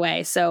tech out of the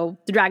way. So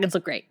the dragons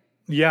look great.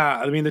 Yeah,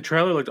 I mean the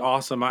trailer looked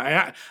awesome.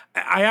 I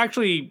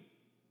actually.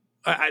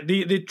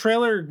 The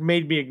trailer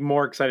made me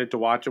more excited to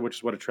watch it, which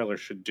is what a trailer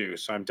should do.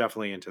 So I'm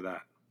definitely into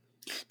that.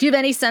 Do you have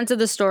any sense of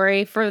the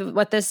story for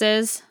what this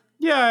is?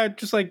 Yeah,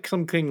 just like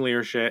some King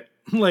Lear shit.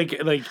 like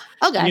okay.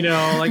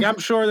 Like I'm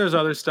sure there's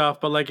other stuff,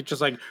 but like it's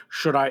just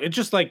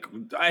like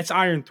it's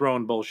Iron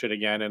Throne bullshit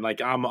again, and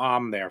like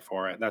I'm there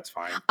for it. That's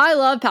fine. I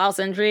love Palace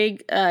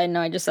Intrigue. I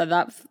know I just said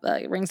that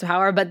Rings of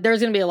Power, but there's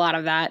going to be a lot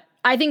of that.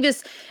 I think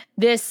this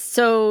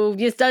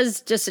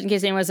does, just in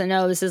case anyone doesn't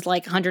know, this is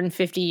like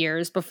 150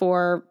 years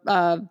before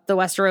the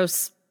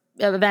Westeros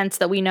events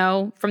that we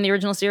know from the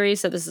original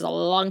series. So this is a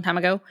long time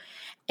ago.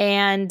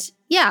 And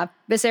yeah,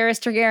 Viserys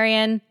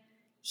Targaryen,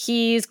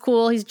 he's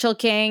cool. He's a chill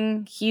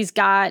king. He's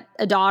got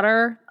a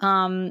daughter,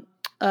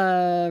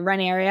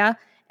 Rhaenyra,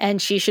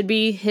 and she should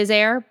be his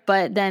heir.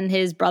 But then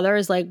his brother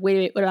is like,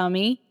 wait, what about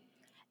me?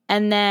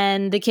 And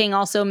then the king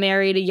also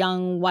married a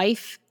young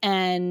wife.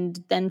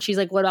 And then she's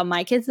like, what about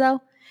my kids,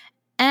 though?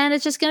 And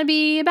it's just going to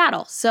be a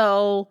battle.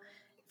 So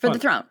for the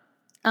throne.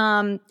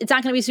 It's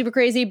not going to be super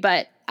crazy,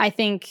 but I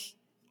think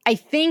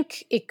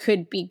it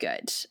could be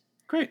good.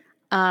 Great.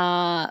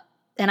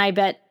 And I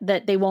bet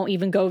that they won't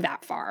even go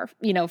that far,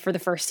 for the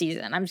first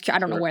season. I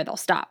don't know where they'll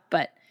stop.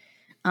 But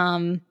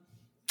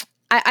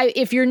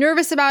if you're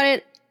nervous about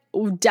it,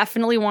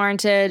 definitely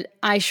warranted.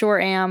 I sure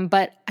am,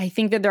 but I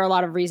think that there are a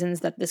lot of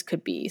reasons that this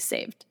could be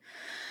saved.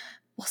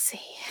 We'll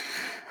see.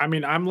 I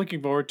mean, I'm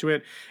looking forward to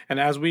it. And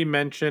as we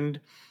mentioned,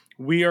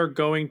 we are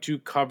going to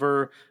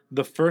cover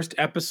the first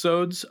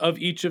episodes of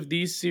each of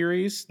these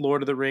series,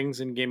 Lord of the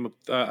Rings and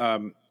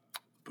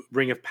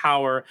Ring of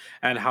Power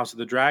and House of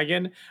the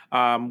Dragon.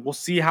 We'll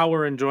see how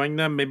we're enjoying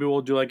them. Maybe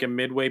we'll do like a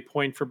midway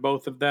point for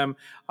both of them.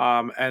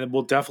 And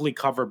we'll definitely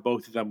cover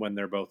both of them when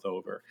they're both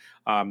over.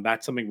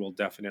 That's something we'll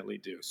definitely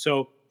do.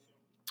 So,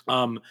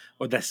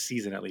 or this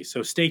season at least.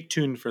 So stay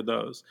tuned for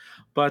those.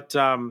 But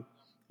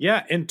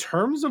yeah, in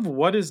terms of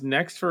what is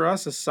next for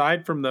us,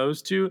 aside from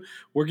those two,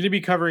 we're going to be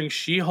covering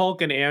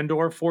She-Hulk and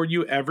Andor for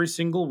you every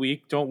single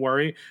week. Don't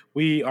worry.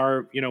 We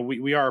are,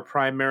 we are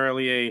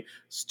primarily a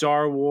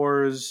Star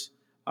Wars.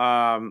 We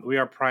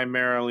are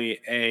primarily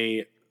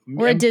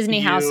we're a Disney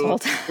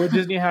household. We're a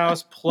Disney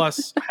house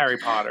plus Harry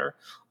Potter.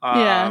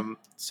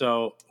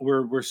 So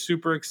we're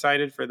super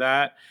excited for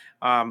that.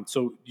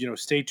 So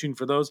stay tuned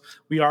for those.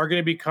 We are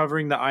going to be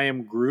covering the I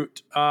Am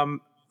Groot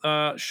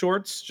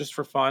shorts just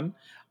for fun.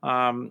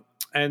 And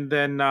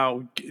then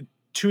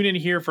tune in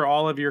here for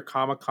all of your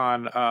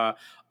Comic-Con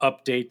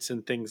updates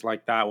and things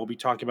like that. We'll be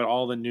talking about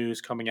all the news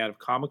coming out of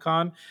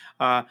Comic-Con.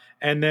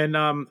 And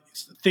then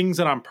things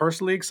that I'm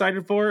personally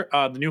excited for,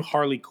 the new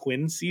Harley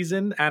Quinn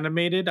season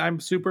animated, I'm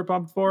super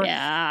pumped for.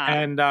 Yeah.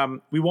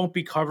 And we won't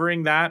be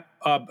covering that.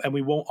 And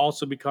we won't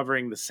also be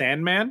covering The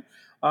Sandman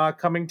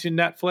coming to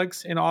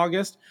Netflix in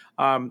August.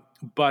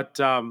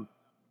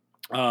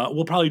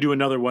 We'll probably do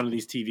another one of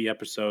these TV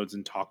episodes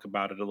and talk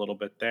about it a little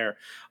bit there.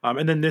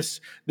 And then this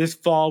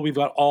fall, we've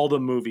got all the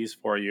movies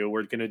for you.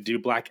 We're going to do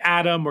Black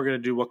Adam. We're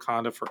going to do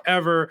Wakanda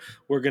Forever.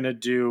 We're going to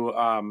do,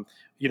 we're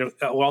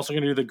also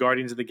going to do the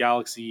Guardians of the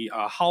Galaxy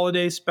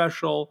holiday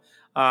special,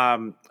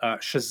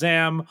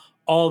 Shazam,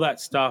 all that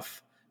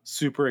stuff.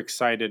 Super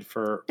excited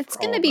for. It's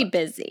going to be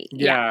busy.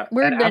 Yeah.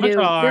 We're going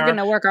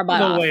to work our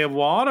butt off. The Way of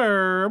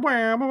Water.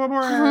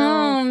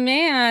 Oh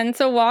man,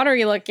 so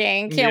watery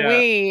looking. Can't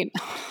wait.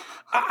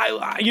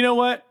 You know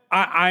what?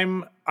 I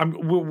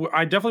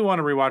definitely want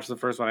to rewatch the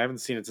first one. I haven't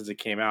seen it since it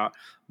came out,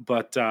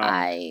 but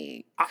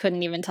I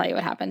couldn't even tell you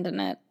what happened in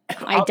it.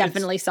 I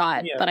definitely saw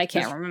it, but I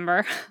can't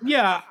remember.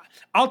 Yeah,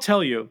 I'll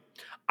tell you.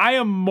 I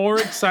am more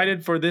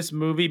excited for this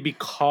movie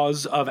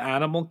because of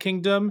Animal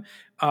Kingdom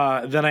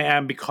than I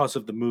am because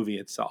of the movie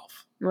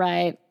itself.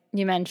 Right.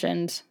 You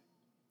mentioned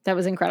that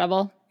was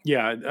incredible.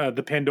 Yeah,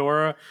 the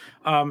Pandora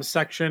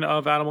section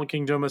of Animal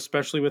Kingdom,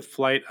 especially with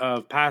Flight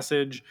of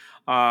Passage.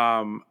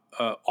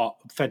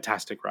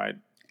 Fantastic ride.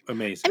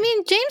 Amazing. I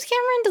mean, James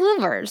Cameron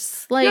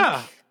delivers.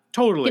 Yeah,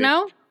 totally.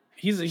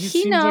 He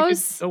seems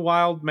knows, like a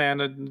wild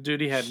man, a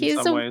duty head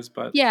in some ways,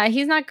 but yeah,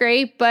 he's not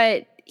great,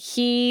 but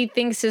he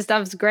thinks his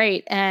stuff's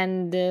great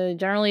and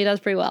generally does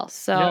pretty well.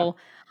 So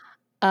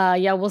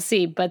we'll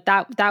see. But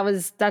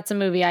that's a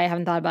movie I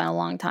haven't thought about in a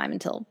long time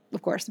until,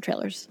 of course, the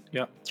trailers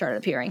started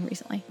appearing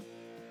recently.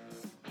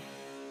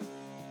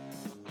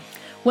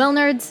 Well,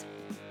 nerds,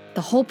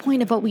 the whole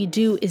point of what we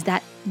do is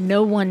that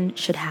no one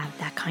should have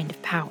that kind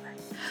of power.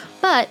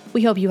 But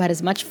we hope you had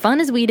as much fun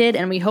as we did,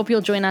 and we hope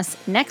you'll join us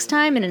next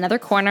time in another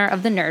corner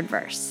of the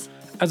Nerdverse.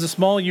 As a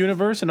small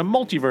universe and a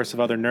multiverse of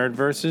other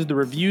Nerdverses, the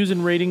reviews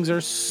and ratings are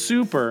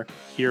super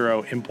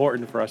hero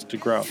important for us to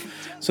grow.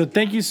 So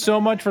thank you so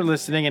much for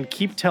listening, and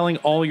keep telling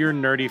all your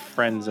nerdy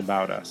friends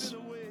about us.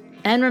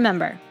 And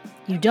remember,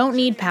 you don't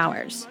need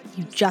powers.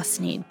 You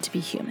just need to be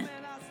human.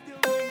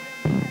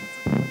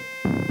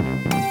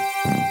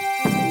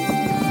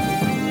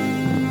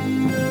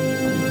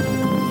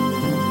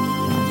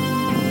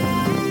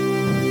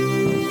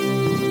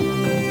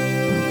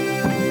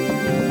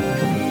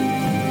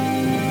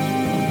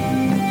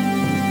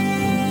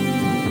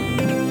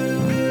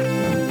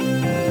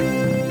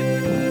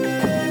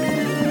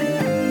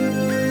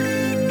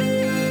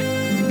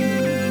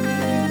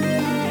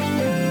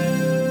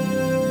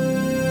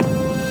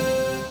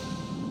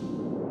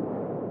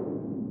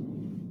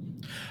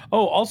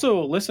 Oh,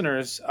 also,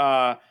 listeners,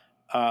 let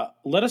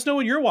us know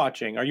what you're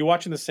watching. Are you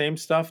watching the same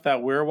stuff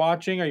that we're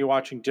watching? Are you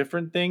watching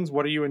different things?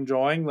 What are you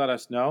enjoying? Let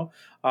us know.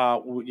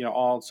 All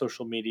on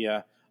social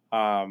media,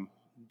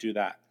 do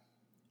that.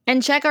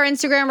 And check our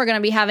Instagram. We're going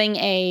to be having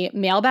a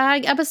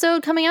mailbag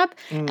episode coming up,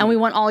 and we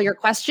want all your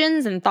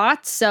questions and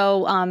thoughts.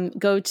 So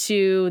go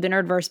to the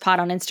Nerdverse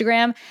Pod on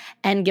Instagram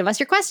and give us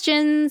your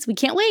questions. We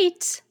can't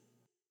wait.